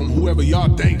crown from whoever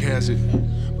y'all think has it.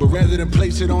 But rather than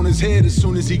place it on his head as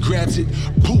soon as he grabs it,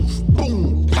 poof,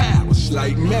 boom, pow, it's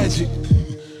like magic.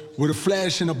 With a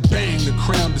flash and a bang, the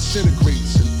crown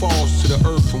disintegrates and falls to the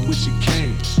earth from which it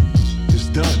came. It's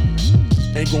done.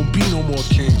 Ain't gonna be no more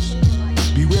kings.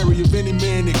 Be wary of any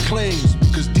man that claims,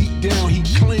 because deep down he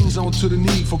clings onto the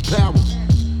need for power.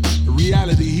 In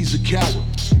reality, he's a coward.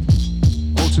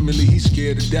 Ultimately, he's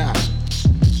scared to die.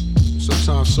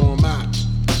 Sometimes so am I.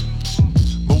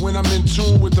 But when I'm in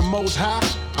tune with the Most High,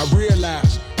 I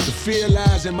realize the fear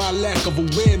lies in my lack of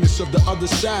awareness of the other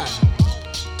side.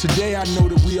 Today I know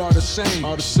that we are the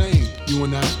same, you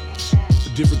and I.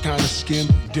 A different kind of skin,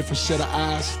 different set of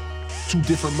eyes, two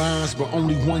different minds, but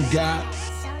only one God.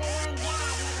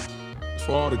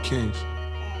 For all the kings.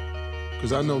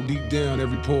 Cause I know deep down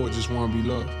every poet just wanna be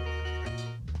loved.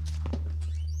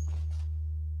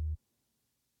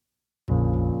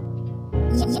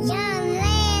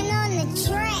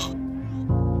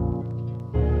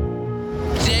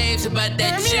 About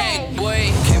that check,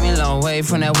 boy. Came a long way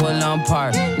from that Woodlawn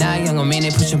Park. Now young on me, they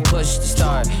push to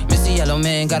start. Mr. Yellow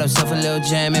Man got himself a little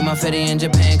jam. Made my fetty in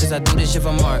Japan, cause I do this shit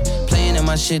for Mark. Playing in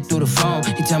my shit through the phone.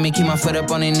 He tell me keep my foot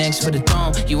up on their necks for the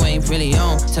throne. You ain't really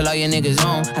on, tell all your niggas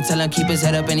on. I tell him keep his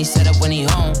head up and he set up when he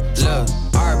home. Look,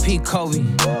 R.I.P. Kobe.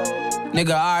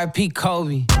 Nigga, R.I.P.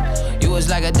 Kobe. You was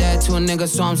like a dad to a nigga,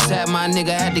 so I'm sad my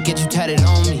nigga had to get you tatted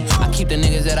on me. I keep the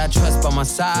niggas that I trust by my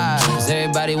side, cause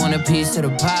everybody want a piece to the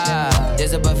pie.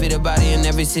 There's a buffet to body in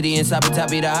every city, and Sabi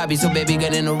the hobby, so baby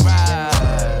get in the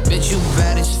ride. Bitch, you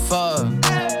bad as fuck.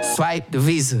 Swipe the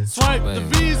visa. Swipe the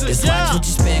visa, Just yeah. watch what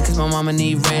you spend, cause my mama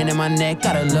need rain in my neck,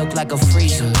 gotta look like a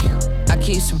freezer. I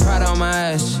keep some pride on my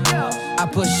ass. I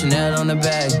put Chanel on the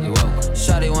bag.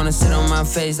 Shawty wanna sit on my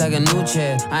face like a new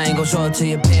chair. I ain't gon' show it till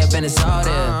you pay up and it's all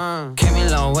there. Came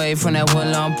a long way from that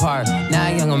Woodlawn Park. Now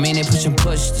young on me, they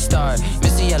push to start.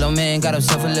 Mr. Yellow Man got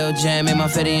himself a little jam. Made my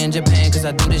fetty in Japan, cause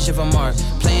I do this shit for Mark.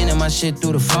 Playing in my shit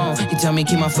through the phone. He tell me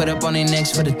keep my foot up on their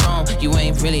necks for the throne. You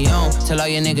ain't really on, tell all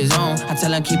your niggas on. I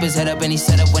tell him keep his head up and he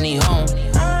set up when he home.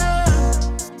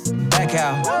 Back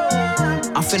out,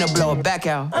 I'm finna blow it back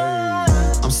out.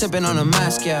 I'm sipping on a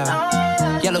Moscow.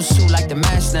 Yellow suit like the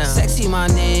mask now. Sexy my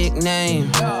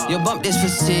nickname. You'll bump this for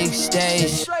 6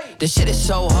 days. This shit is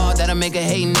so hard that I make a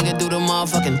hate nigga do the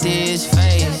motherfucking dish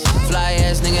face. Fly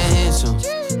ass nigga handsome.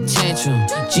 Tantrum.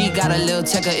 G got a little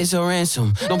tecker, it's a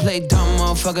ransom. Don't play dumb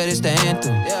motherfucker, this the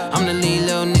anthem. I'm the lead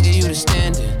little nigga, you the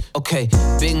standing. Okay,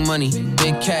 big money,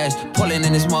 big cash. Pulling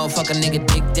in this motherfucker nigga,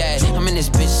 dick dad. I'm in this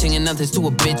bitch singing nothing to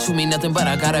a bitch who mean nothing, but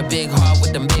I got a big heart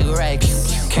with them big racks.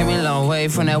 Came a long way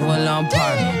from that Woodlawn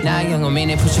Park. Now young on me,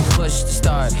 they push to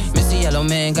start. Mr. Yellow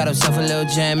Man got himself a little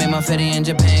jam. Made my fetty in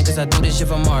Japan, cause I do this shit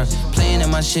for Mark. Playing in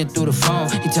my shit through the phone.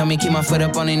 He tell me keep my foot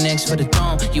up on their necks for the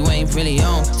throne. You ain't really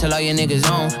on, tell all your niggas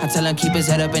on. I tell him keep his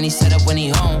head up and he set up when he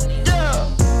home. Yeah.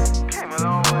 Came a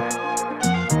long way.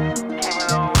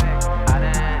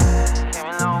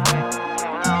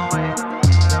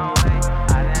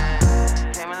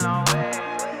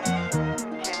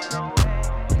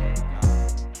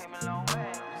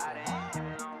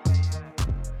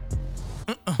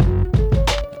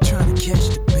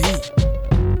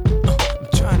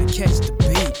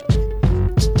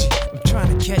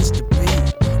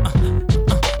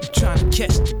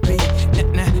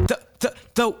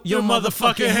 Throw your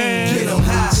motherfucking hands. Get 'em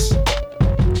high.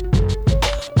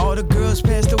 All the girls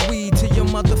pass the weed to your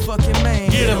motherfucking man.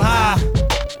 Get 'em high.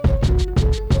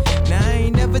 Now I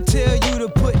ain't never tell you to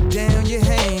put down your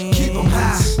hands. Keep 'em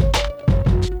high.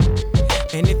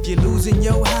 And if you're losing your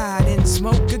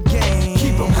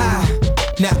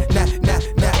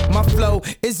My flow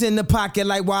is in the pocket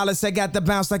like Wallace. I got the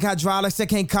bounce like hydraulics. I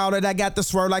can't call it. I got the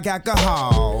swirl like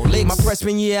alcohol. My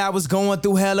freshman year, I was going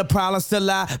through hella problems. Till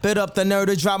I bit up the nerve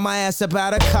to drop my ass up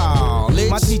out of college.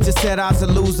 My teacher said I was a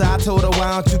loser. I told her,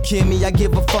 why don't you kill me? I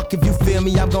give a fuck if you feel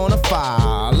me. I'm gonna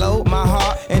follow my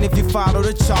heart. And if you follow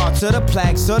the charts or the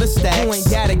plaques or the stacks, you ain't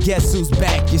gotta guess who's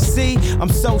back. You see, I'm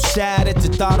so shy that you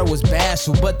thought I was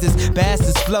bashful. But this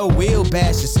bastard's flow will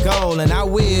bash your skull. And I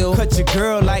will cut your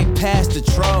girl like past the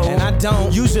troll. And I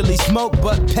don't usually smoke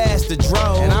but past the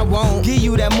dro. And I won't give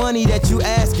you that money that you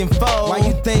asking for. Why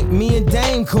you think me and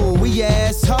Dame cool? We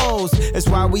assholes. That's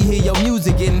why we hear your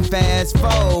music getting fast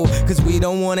forward. Cause we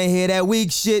don't wanna hear that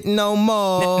weak shit no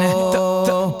more.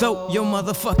 Throw your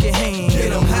motherfucking hands.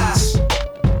 Get 'em high.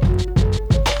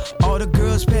 All the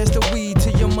girls pass the weed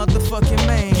to your motherfucking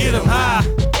man. Get 'em high.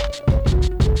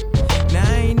 Now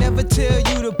I ain't never tell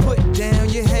you to put down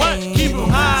your hands. What? Keep 'em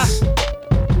high.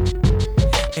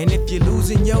 And if you're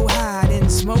losing your high, then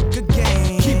smoke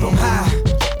again. Keep 'em high.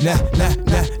 Now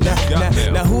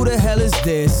who the hell is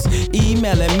this?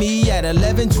 Emailing me at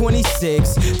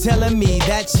 11:26, telling me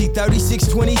that she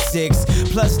 3626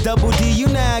 plus double D. You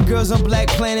know girls on Black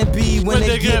Planet B when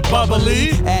they get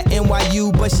bubbly at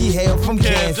NYU, but she hail from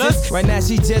Kansas. Right now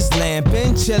she just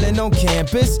lamping, chilling on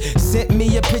campus. Sent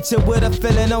me a picture with a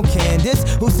feeling on Candace,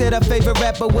 who said her favorite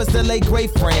rapper was the late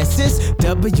great Francis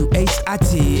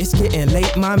WHIT. It's getting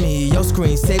late, mommy. Your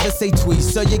screensaver say tweet,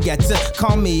 so you got to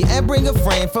call me and bring a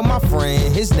friend for my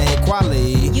friend. His name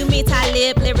Kweli. You mean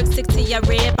Talib, lyrics stick to your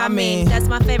rib. I mean, that's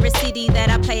my favorite CD that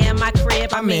I play in my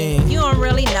crib. I mean, you don't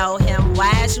really know him.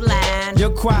 Why is you lying? Yo,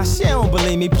 Kwa, she don't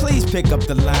believe me. Please pick up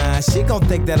the line. She gon'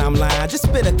 think that I'm lying. Just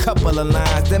spit a couple of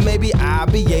lines, then maybe I'll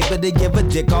be able to give a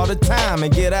dick all the time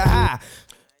and get her high.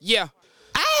 Yeah.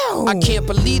 Ow. I can't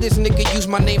believe this nigga used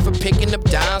my name for picking up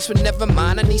dimes, but never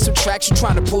mind, I need some tracks, you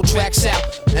trying to pull tracks out.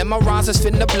 And my rhymes is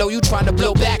finna blow, you trying to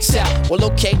blow backs out. Well,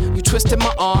 okay, you twisted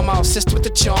my arm, I'll assist with the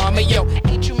charm. Hey, yo,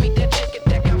 ain't you meet that chick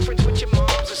that got friends with your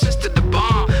mom's sister, the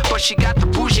bomb? But she got the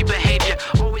bougie behavior,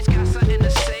 always got something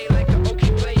to say like an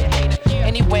okay player hater.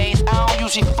 Anyways, I don't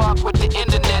usually fuck with the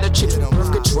internet or chicks with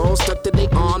birth control stuck to they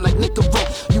arm like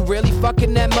Nicorette. You really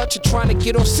fucking that much or trying to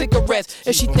get on cigarettes?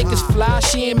 If she think it's fly,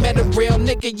 she ain't met a real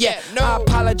nigga yet. No. I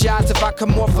apologize if I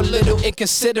come off a little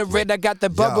inconsiderate. I got the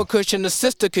bubble cushion, the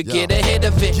sister could get ahead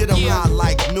of it. Get 'em high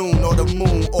like noon or the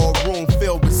moon or a room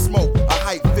filled with smoke, a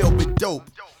hype filled with dope.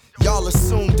 Y'all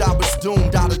assumed I was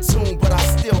doomed out of tune, but I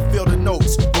still feel the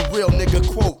notes with real nigga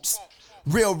quotes.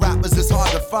 Real rappers is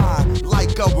hard to find,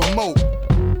 like a remote.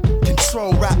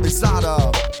 Control rappers out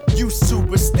of used to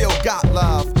but still got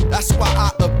love. That's why I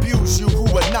abuse you who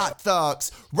are not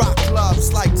thugs. Rock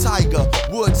clubs like Tiger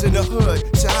Woods in the hood.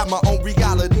 Should have my own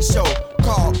reality show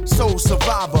called Soul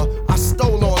Survivor. I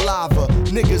stole on lava,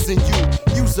 niggas and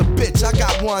you. You's a bitch, I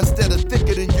got ones that are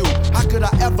thicker than you. How could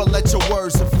I ever let your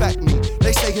words affect me?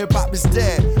 They say hip hop is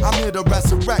dead, I'm here to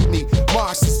resurrect me.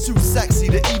 Mars is too sexy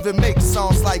to even make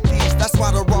songs like these. That's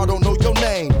why the raw don't know your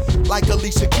name. Like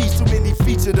Alicia Keys, too many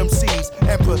featured MCs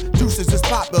and producers is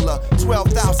popular.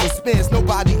 12,000 spins,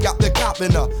 nobody got the cop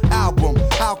in the album.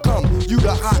 How come you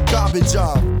the hot garbage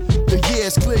of? The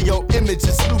years clear, your image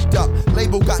is looped up.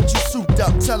 Label got you souped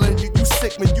up, telling you you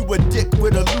sick when you a dick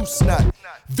with a loose nut.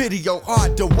 Video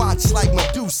hard to watch like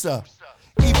Medusa.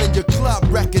 Even your club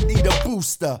record need a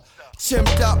booster.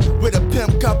 Chimped up with a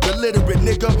pimp cup, illiterate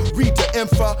nigga. Read the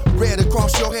info, red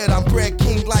across your head. I'm Brad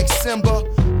King like Simba.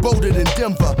 Bolder than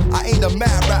Denver. I ain't a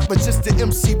mad rapper, just an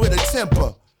MC with a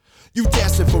temper. You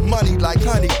dancing for money like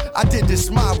honey, I did this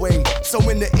my way. So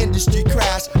when the industry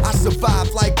crashed, I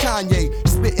survived like Kanye.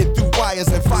 Spitting through wires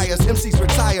and fires, MCs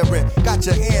retiring. Got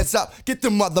your hands up, get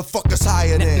them motherfuckers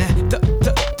higher than.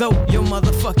 Throw your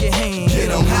motherfucking hands. Get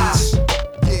 'em high.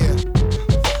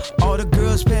 Yeah. All the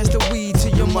girls pass the weed to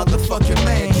your motherfucking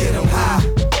man. Get 'em high.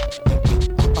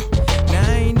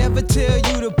 Now I ain't never tell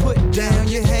you to put down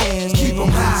your hands. Keep 'em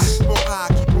high. Keep 'em high.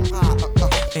 Keep 'em high.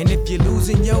 And if you're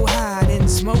losing your high, then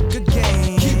smoke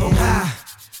again. Keep 'em high.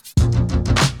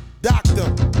 Doctor,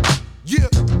 yeah.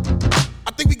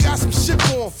 I think we got some shit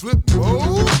going, Flip.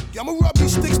 Whoa. Yeah, I'ma rub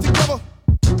these sticks together.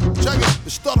 Check it,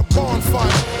 let's start a bonfire.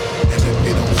 And if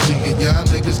you don't see it, y'all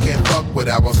niggas can't fuck with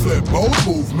our flip mode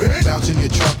movement. Bouncing your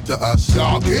truck to us,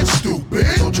 y'all get stupid.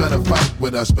 Don't try to fight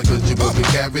with us because you will get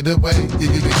carried away. You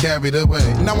get carried away.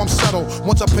 Now I'm settled.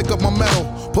 Once I pick up my metal,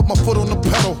 put my foot on the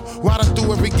pedal, riding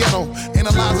through every ghetto,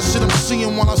 analyze the shit I'm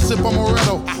seeing while I sip on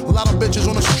Moretto. A lot of bitches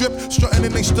on the strip, strutting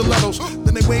in they stilettos.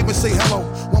 Then they wave and say hello,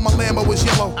 while my Lambo is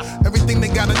yellow. Everything they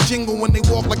got a jingle when they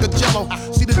walk like a jello.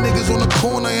 See the niggas on the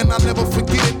corner and I never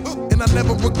forget it. And I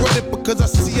never regret it because I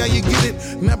see how you get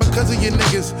it. Not because of your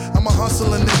niggas. I'm a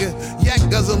hustler nigga, yak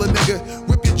guzzler nigga,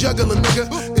 rip your juggler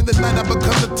nigga. In the night I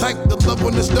become the type to love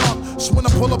when it's dark. So when I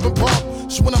pull up and park,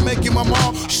 so when I make you my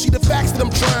mark. See the facts that I'm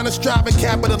trying to strive and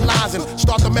capitalizing.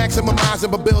 Start to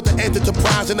maximizing, but build the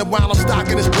enterprise. And then while I'm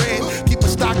stocking this bread, keep a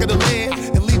stock of the land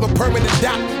and leave a permanent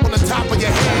dot on the top of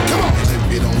your head. Come on.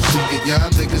 If you don't see it, y'all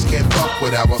niggas can't fuck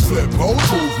with our flip mode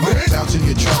movement. Bouncing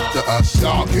your trunk to us,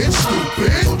 y'all get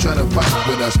stupid. Don't try to fight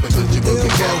with us because you will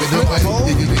get carried away.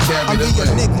 You get carried away. I'm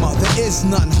the enigma, there is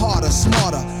none harder,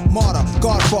 smarter, martyr,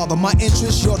 Godfather. My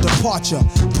interest, your departure.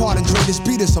 Pardon, Dre, this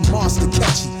beat is a monster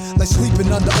catchy. Like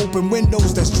sleeping under open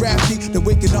windows that's drafty. Then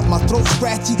waking up my throat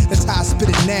scratchy. That's how I spit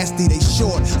it nasty. They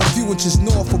short, a few inches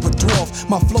north of a dwarf.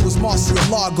 My flow is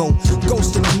Marcialago,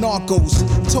 ghosting the narcos.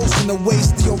 Toasting the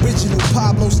waste, the original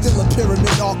Pablo. Still a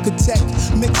pyramid architect.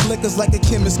 Mixed liquors like a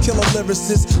chemist, killer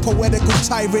lyricist. Poetical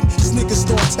tyrant, sneaker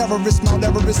store terrorist. Mount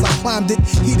Everest, I climbed it.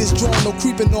 Heat is drawn, no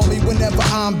creeping on me whenever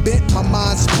I'm bent. My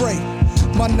mind spray.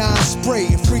 My nine spray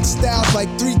and freak styles like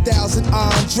 3,000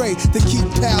 Andre. They keep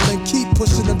palin', keep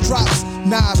pushing them drops.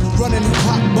 Knives running hip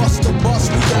hop, bust to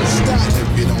bust, we don't stop.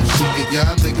 If you don't see it,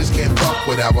 y'all niggas can't fuck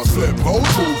with our flip mode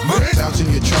movement. Bouncing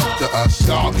your trunk to us,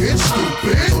 y'all get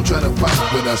stupid. Don't try to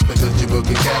fight with us because you will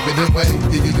get carried away.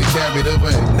 You get carried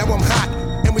away. Now I'm hot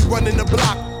and we running the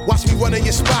block. Watch me run in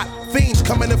your spot. Fiends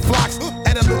coming in flocks.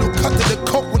 Add a little cut to the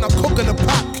coke when I'm cooking the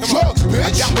pot. Drugs, bitch.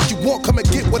 I got what you want, come and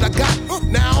get what I got.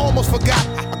 Now I almost forgot.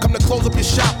 I come to close up your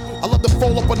shop. I love to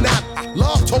fold up a knot.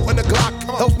 Love toting the Glock.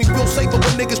 Helps me feel safer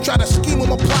when niggas try to scheme on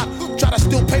my plot. Try to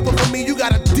steal paper from me, you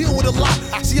gotta deal with a lot.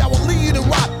 See, I will leave you to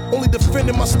rot. Only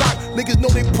defending my stock. Niggas know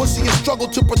they pussy and struggle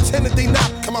to pretend that they not.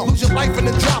 Come on, lose your life in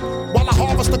the drop. While I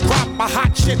harvest the crop, my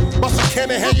hot shit. Bust a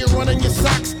can and have you running your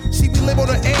socks. See, we live on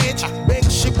the edge. Bang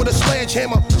shit with a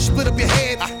sledgehammer. Split up your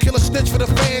head. Kill a snitch for the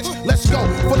fans. Let's go.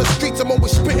 For the streets, I'm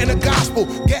always spitting the gospel.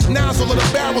 Get nozzle of the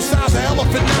barrel size of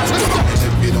elephant knives. Let's go.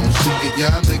 If you don't see it,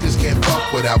 y'all niggas can't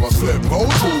fuck with our flip mode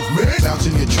movement.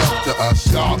 Bouncing your trunk to us,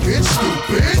 y'all get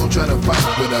stupid. Don't try to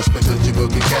fight with us because you will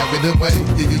get carried away.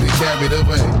 You get carried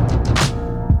away.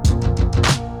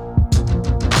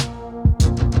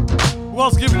 Who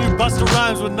else giving you Busta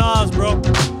Rhymes with Nas, bro?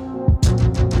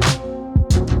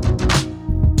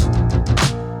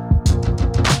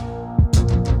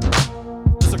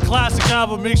 It's a classic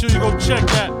album. Make sure you go check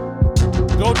that.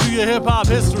 Go do your hip hop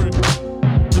history.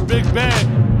 The Big Bang.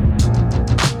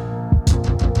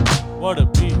 What a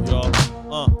beat, y'all.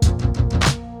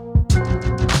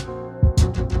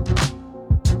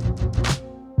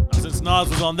 Now, since Nas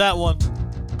was on that one,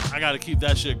 I gotta keep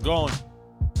that shit going.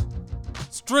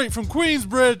 Straight from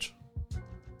Queensbridge.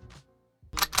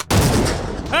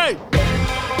 Hey!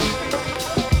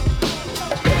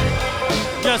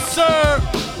 Yes, sir!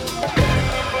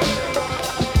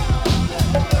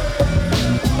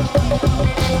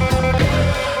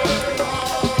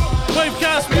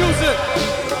 Wavecast music!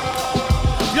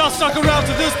 If y'all stuck around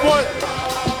to this point,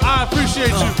 I appreciate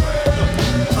you.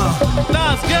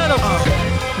 Nas, get 'em!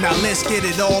 Now let's get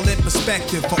it all in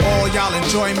perspective. For all y'all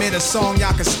enjoyment, a song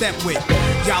y'all can step with.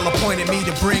 Y'all appointed me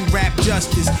to bring rap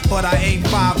justice, but I ain't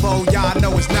 5-0, y'all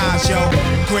know it's Nas, yo.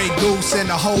 Grey Goose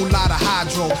and a whole lot of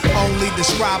hydro. Only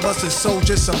describe us as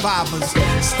soldier survivors.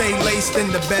 Stay laced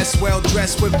in the best, well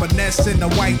dressed with finesse in the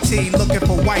white tee, looking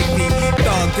for wifey.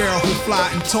 Thug girl who fly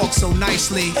and talk so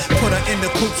nicely. Put her in the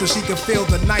coupe so she can feel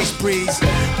the nice breeze.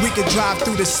 We can drive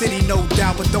through the city, no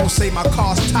doubt, but don't say my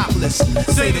car's topless.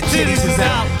 Say the titties is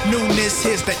out. Newness,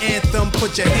 here's the anthem.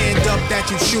 Put your hand up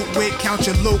that you shoot with, count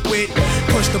your loot with.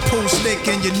 Push the pool stick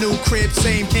in your new crib,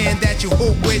 same hand that you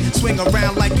hoop with. Swing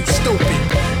around like you stupid.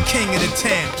 King of the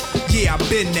town, yeah, I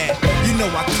been that. You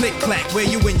know I click clack, where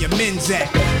you and your men's at?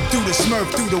 Through the Smurf,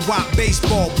 through the WAP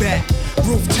baseball bat.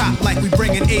 Rooftop like we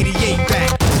bringing 88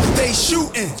 back. They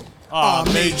shooting. I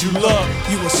made you look.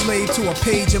 You a slave to a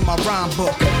page in my rhyme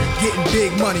book. Getting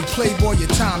big money, playboy, your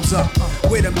time's up.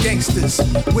 Where them gangsters,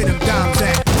 where them dimes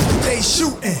at? They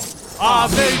shooting. I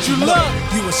made you look.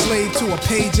 You a slave to a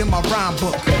page in my rhyme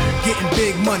book. Getting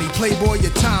big money, playboy,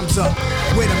 your time's up.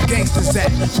 Where them gangsters at?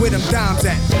 Where them dimes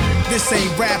at? This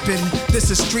ain't rapping,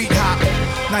 this is street hop.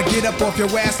 Now get up off your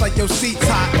ass like your seat's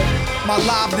hot. My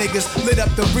live niggas lit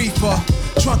up the reefer.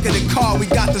 Trunk of the car, we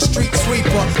got the street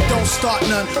sweeper. Don't start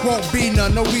none, won't be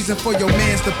none. No reason for your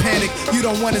mans to panic. You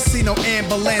don't wanna see no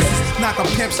ambulances. Knock a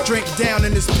pimp's drink down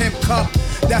in his pimp cup.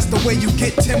 That's the way you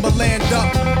get Timberland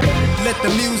up. Let the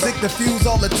music diffuse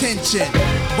all attention.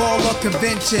 Baller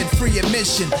convention, free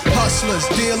admission. Hustlers,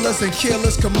 dealers, and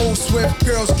killers can move swift.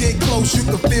 Girls get close, you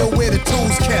can feel where the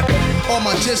tools kept. All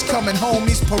my just coming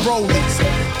homies, parolees.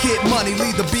 Get money,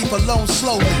 leave the beef alone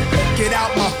slowly. Get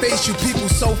out my face, you people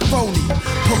so phony.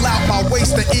 Pull out my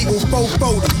waist, the eagle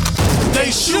 440.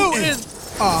 They shooting.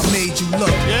 I made you look.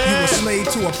 Yeah. You a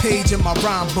slave to a page in my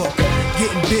rhyme book.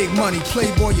 Getting big money,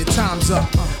 playboy, your time's up.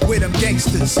 Where them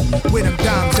gangsters, where them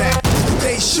dimes at?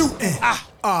 They shooting.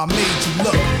 I made you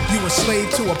look. You a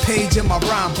slave to a page in my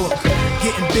rhyme book.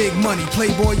 Getting big money,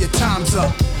 playboy, your time's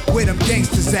up. Where them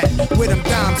gangsters at? Where them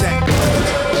dimes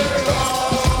at?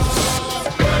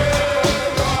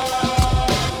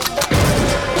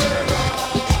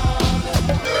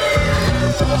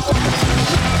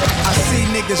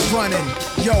 Niggas running,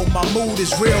 yo, my mood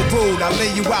is real rude. I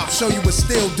lay you out, show you what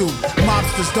still do.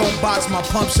 Mobsters don't box my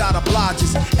pump shot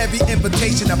obliges. Every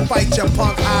invitation to fight your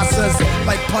punk asses.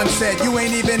 Like Pun said, you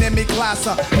ain't even in me class.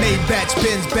 Made batch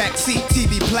bins, backseat,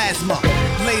 TV plasma.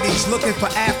 Ladies looking for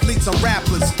athletes or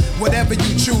rappers. Whatever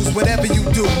you choose, whatever you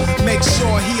do, make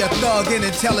sure he a thug and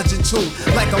intelligent too.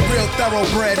 Like a real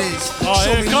thoroughbred is.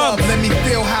 Show me love, let me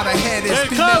feel how the head is.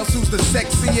 Females who's the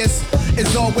sexiest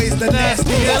is always the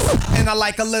nastiest. And I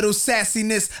like a little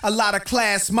sassiness, a lot of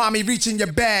class. Mommy reaching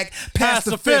your bag, past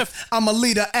the fifth. I'm a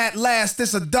leader at last.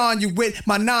 This a dawn you with.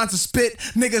 My nines a spit.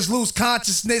 Niggas lose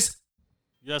consciousness.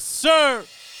 Yes, sir.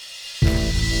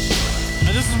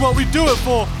 And this is what we do it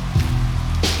for.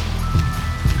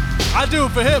 I do it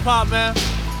for hip hop, man.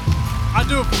 I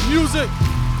do it for music.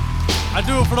 I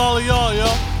do it for all of y'all, yo.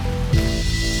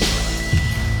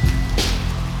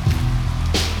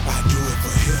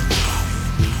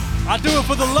 I do it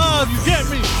for the love, you get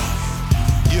me?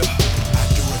 Yeah, I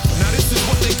do it for now this is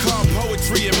what they call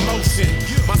poetry in motion.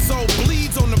 My soul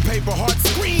bleeds on the paper, heart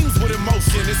screams with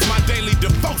emotion. It's my daily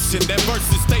devotion, that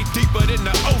verses stay deeper than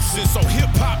the ocean. So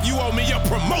hip-hop, you owe me a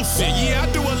promotion. Yeah,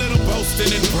 I do a little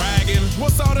boasting and bragging.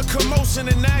 What's all the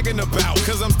commotion and nagging about?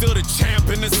 Cause I'm still the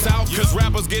champ in the South. Cause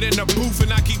rappers get in the booth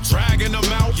and I keep dragging them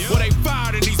out. Well, they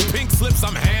fired in these pink slips,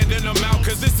 I'm handing them out.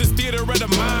 Cause this is theater of the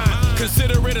mind.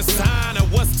 Consider it a sign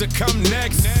of what's to come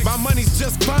next. My money's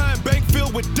just fine, bank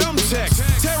filled with dumb checks.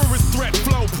 Terrorist threat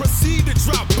flow, proceed to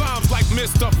drop bombs like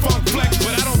Mr. Funk Flex.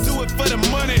 But I don't do it for the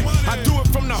money, I do it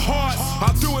from the heart.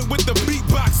 I do it with the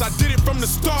beatbox, I did it from the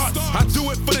start. I do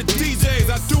it for the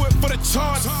DJs, I do it for the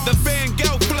charts. The Van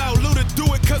Gogh flow, Luda do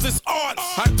it cause it's art.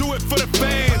 I do it for the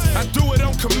fans, I do it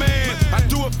on command. I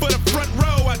do it for the front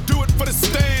row, I do it for the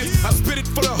stands. I spit it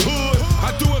for the hood,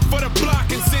 I do it for the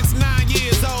block. And since 9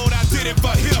 years old, I did it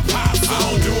for hip-hop. I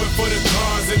don't do it for the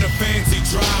cars and the fancy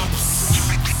drops.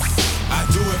 I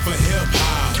do it for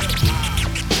hip-hop.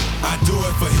 I do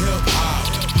it for hip-hop.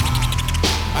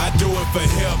 I do it for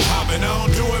hip-hop. And I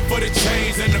don't do it for the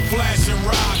chains and the flashing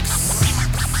rocks.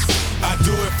 I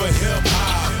do it for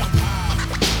hip-hop.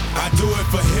 I do it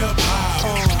for hip-hop.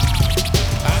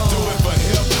 I do it for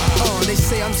hip-hop. They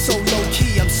say I'm so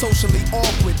low-key, I'm socially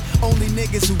awkward. Only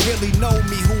niggas who really know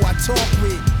me, who I talk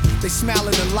with. They smile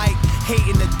in the light, hate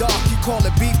in the dark. You call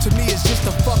it beef, to me it's just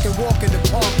a fucking walk in the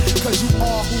park. Cause you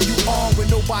are who you are when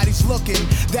nobody's looking.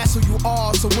 That's who you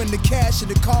are, so when the cash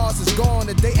and the cars is gone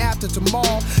the day after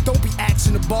tomorrow, don't be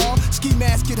axing the ball. Ski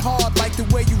mask it hard like the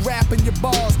way you rapping your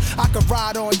bars. I could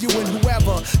ride on you and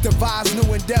whoever devise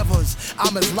new endeavors.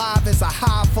 I'm as live as a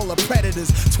hive full of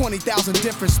predators. 20,000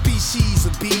 different species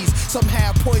of bees. Some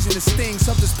have poisonous stings,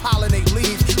 some just pollinate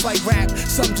leaves. Like rap,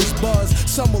 some just buzz,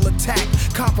 some will attack.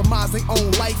 Compromise their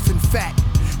own life, in fact.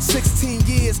 16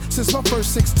 years since my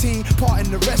first 16,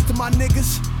 parting the rest of my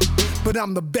niggas. But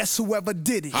I'm the best who ever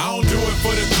did it. I don't do it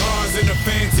for the cars and the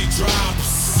fancy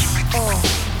drops.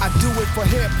 I do it for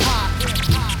hip hop.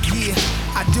 Yeah,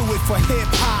 I do it for hip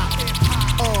hop.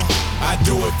 I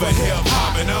do it for hip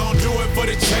hop, and I don't do it for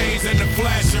the chains and the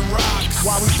flashing rocks.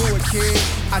 Why we do it, kid?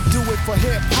 I do it for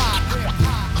hip hop.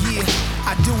 Yeah,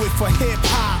 I do it for hip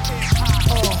hop.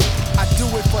 I do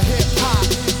it for hip hop.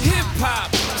 Hip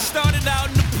hop started out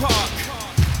in the park.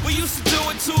 We used to do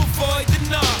it to avoid the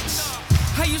knocks.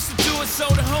 I used to do it so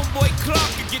the homeboy Clark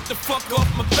could get the fuck off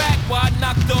my back while I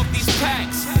knocked off these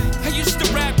packs. I used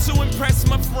to rap to impress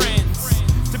my friends,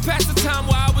 to pass the time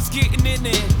while I was getting in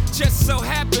it. Just so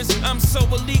happens I'm so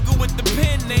illegal with the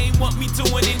pen, they ain't want me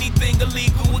doing anything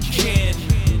illegal again.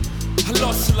 I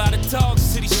lost a lot of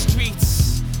dogs to these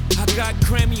streets. I got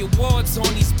Grammy Awards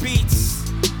on these beats.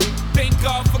 Thank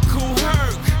God for Kool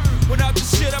Herc. Without the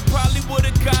shit, I probably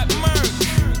would've got murked.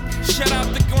 Shout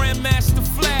out to Grandmaster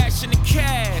Flash and the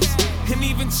Cash, and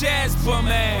even Jazz bum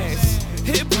ass.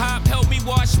 Hip hop helped me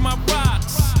wash my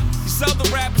rocks. These other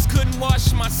rappers couldn't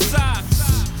wash my socks.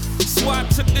 So I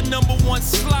took the #1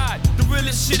 slot. The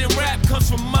realest shit in rap comes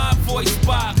from my voice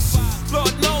box.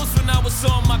 Lord knows when I was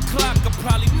on my clock, I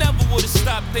probably never would've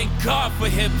stopped. Thank God for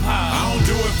hip hop. I don't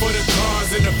do it for the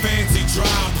cars and the fancy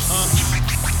drops.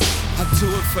 I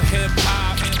do it for hip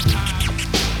hop.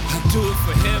 I do it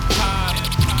for hip hop.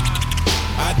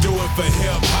 I do it for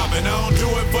hip hop, and I don't do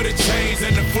it for the chains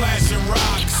and the flashing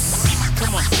rocks.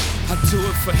 Come on, I do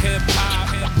it for hip hop.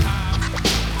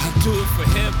 I do it for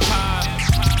hip hop.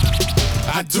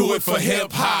 I do it for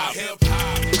hip hop.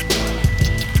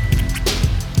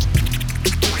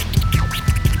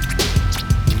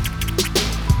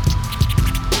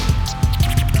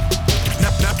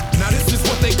 Now this is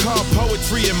what they call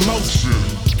poetry in motion.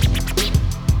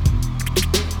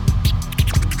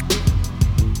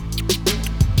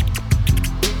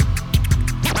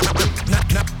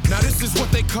 Now this is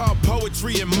what they call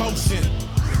poetry in motion.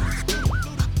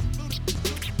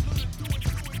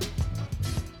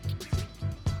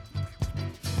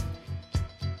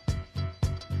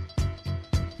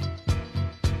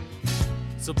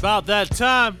 It's about that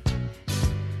time.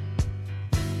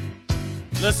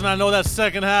 Listen, I know that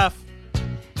second half.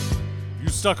 You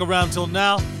stuck around till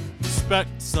now. Respect,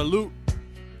 salute.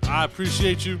 I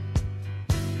appreciate you.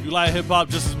 You like hip hop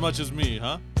just as much as me,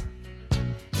 huh?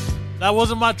 That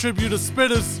wasn't my tribute to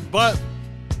Spitters, but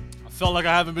I felt like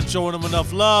I haven't been showing them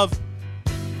enough love.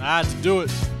 I had to do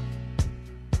it.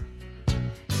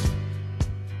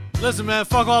 Listen, man,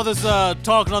 fuck all this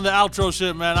talking on the outro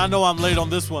shit, man. I know I'm late on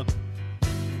this one.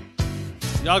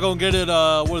 Y'all gonna get it,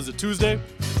 what is it, Tuesday?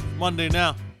 Monday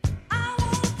now.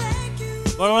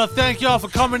 But I wanna thank y'all for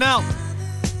coming out.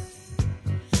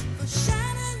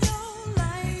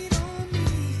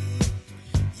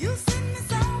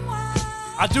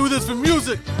 I do this for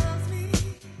music.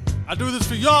 I do this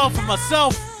for y'all, for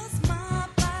myself.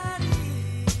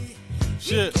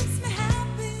 Shit.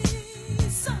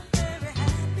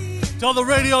 Tell the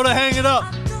radio to hang it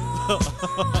up.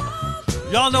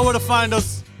 Y'all know where to find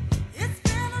us.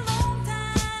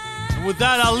 And with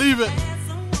that, I'll leave it.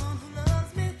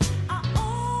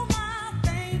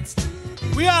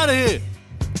 We out of here.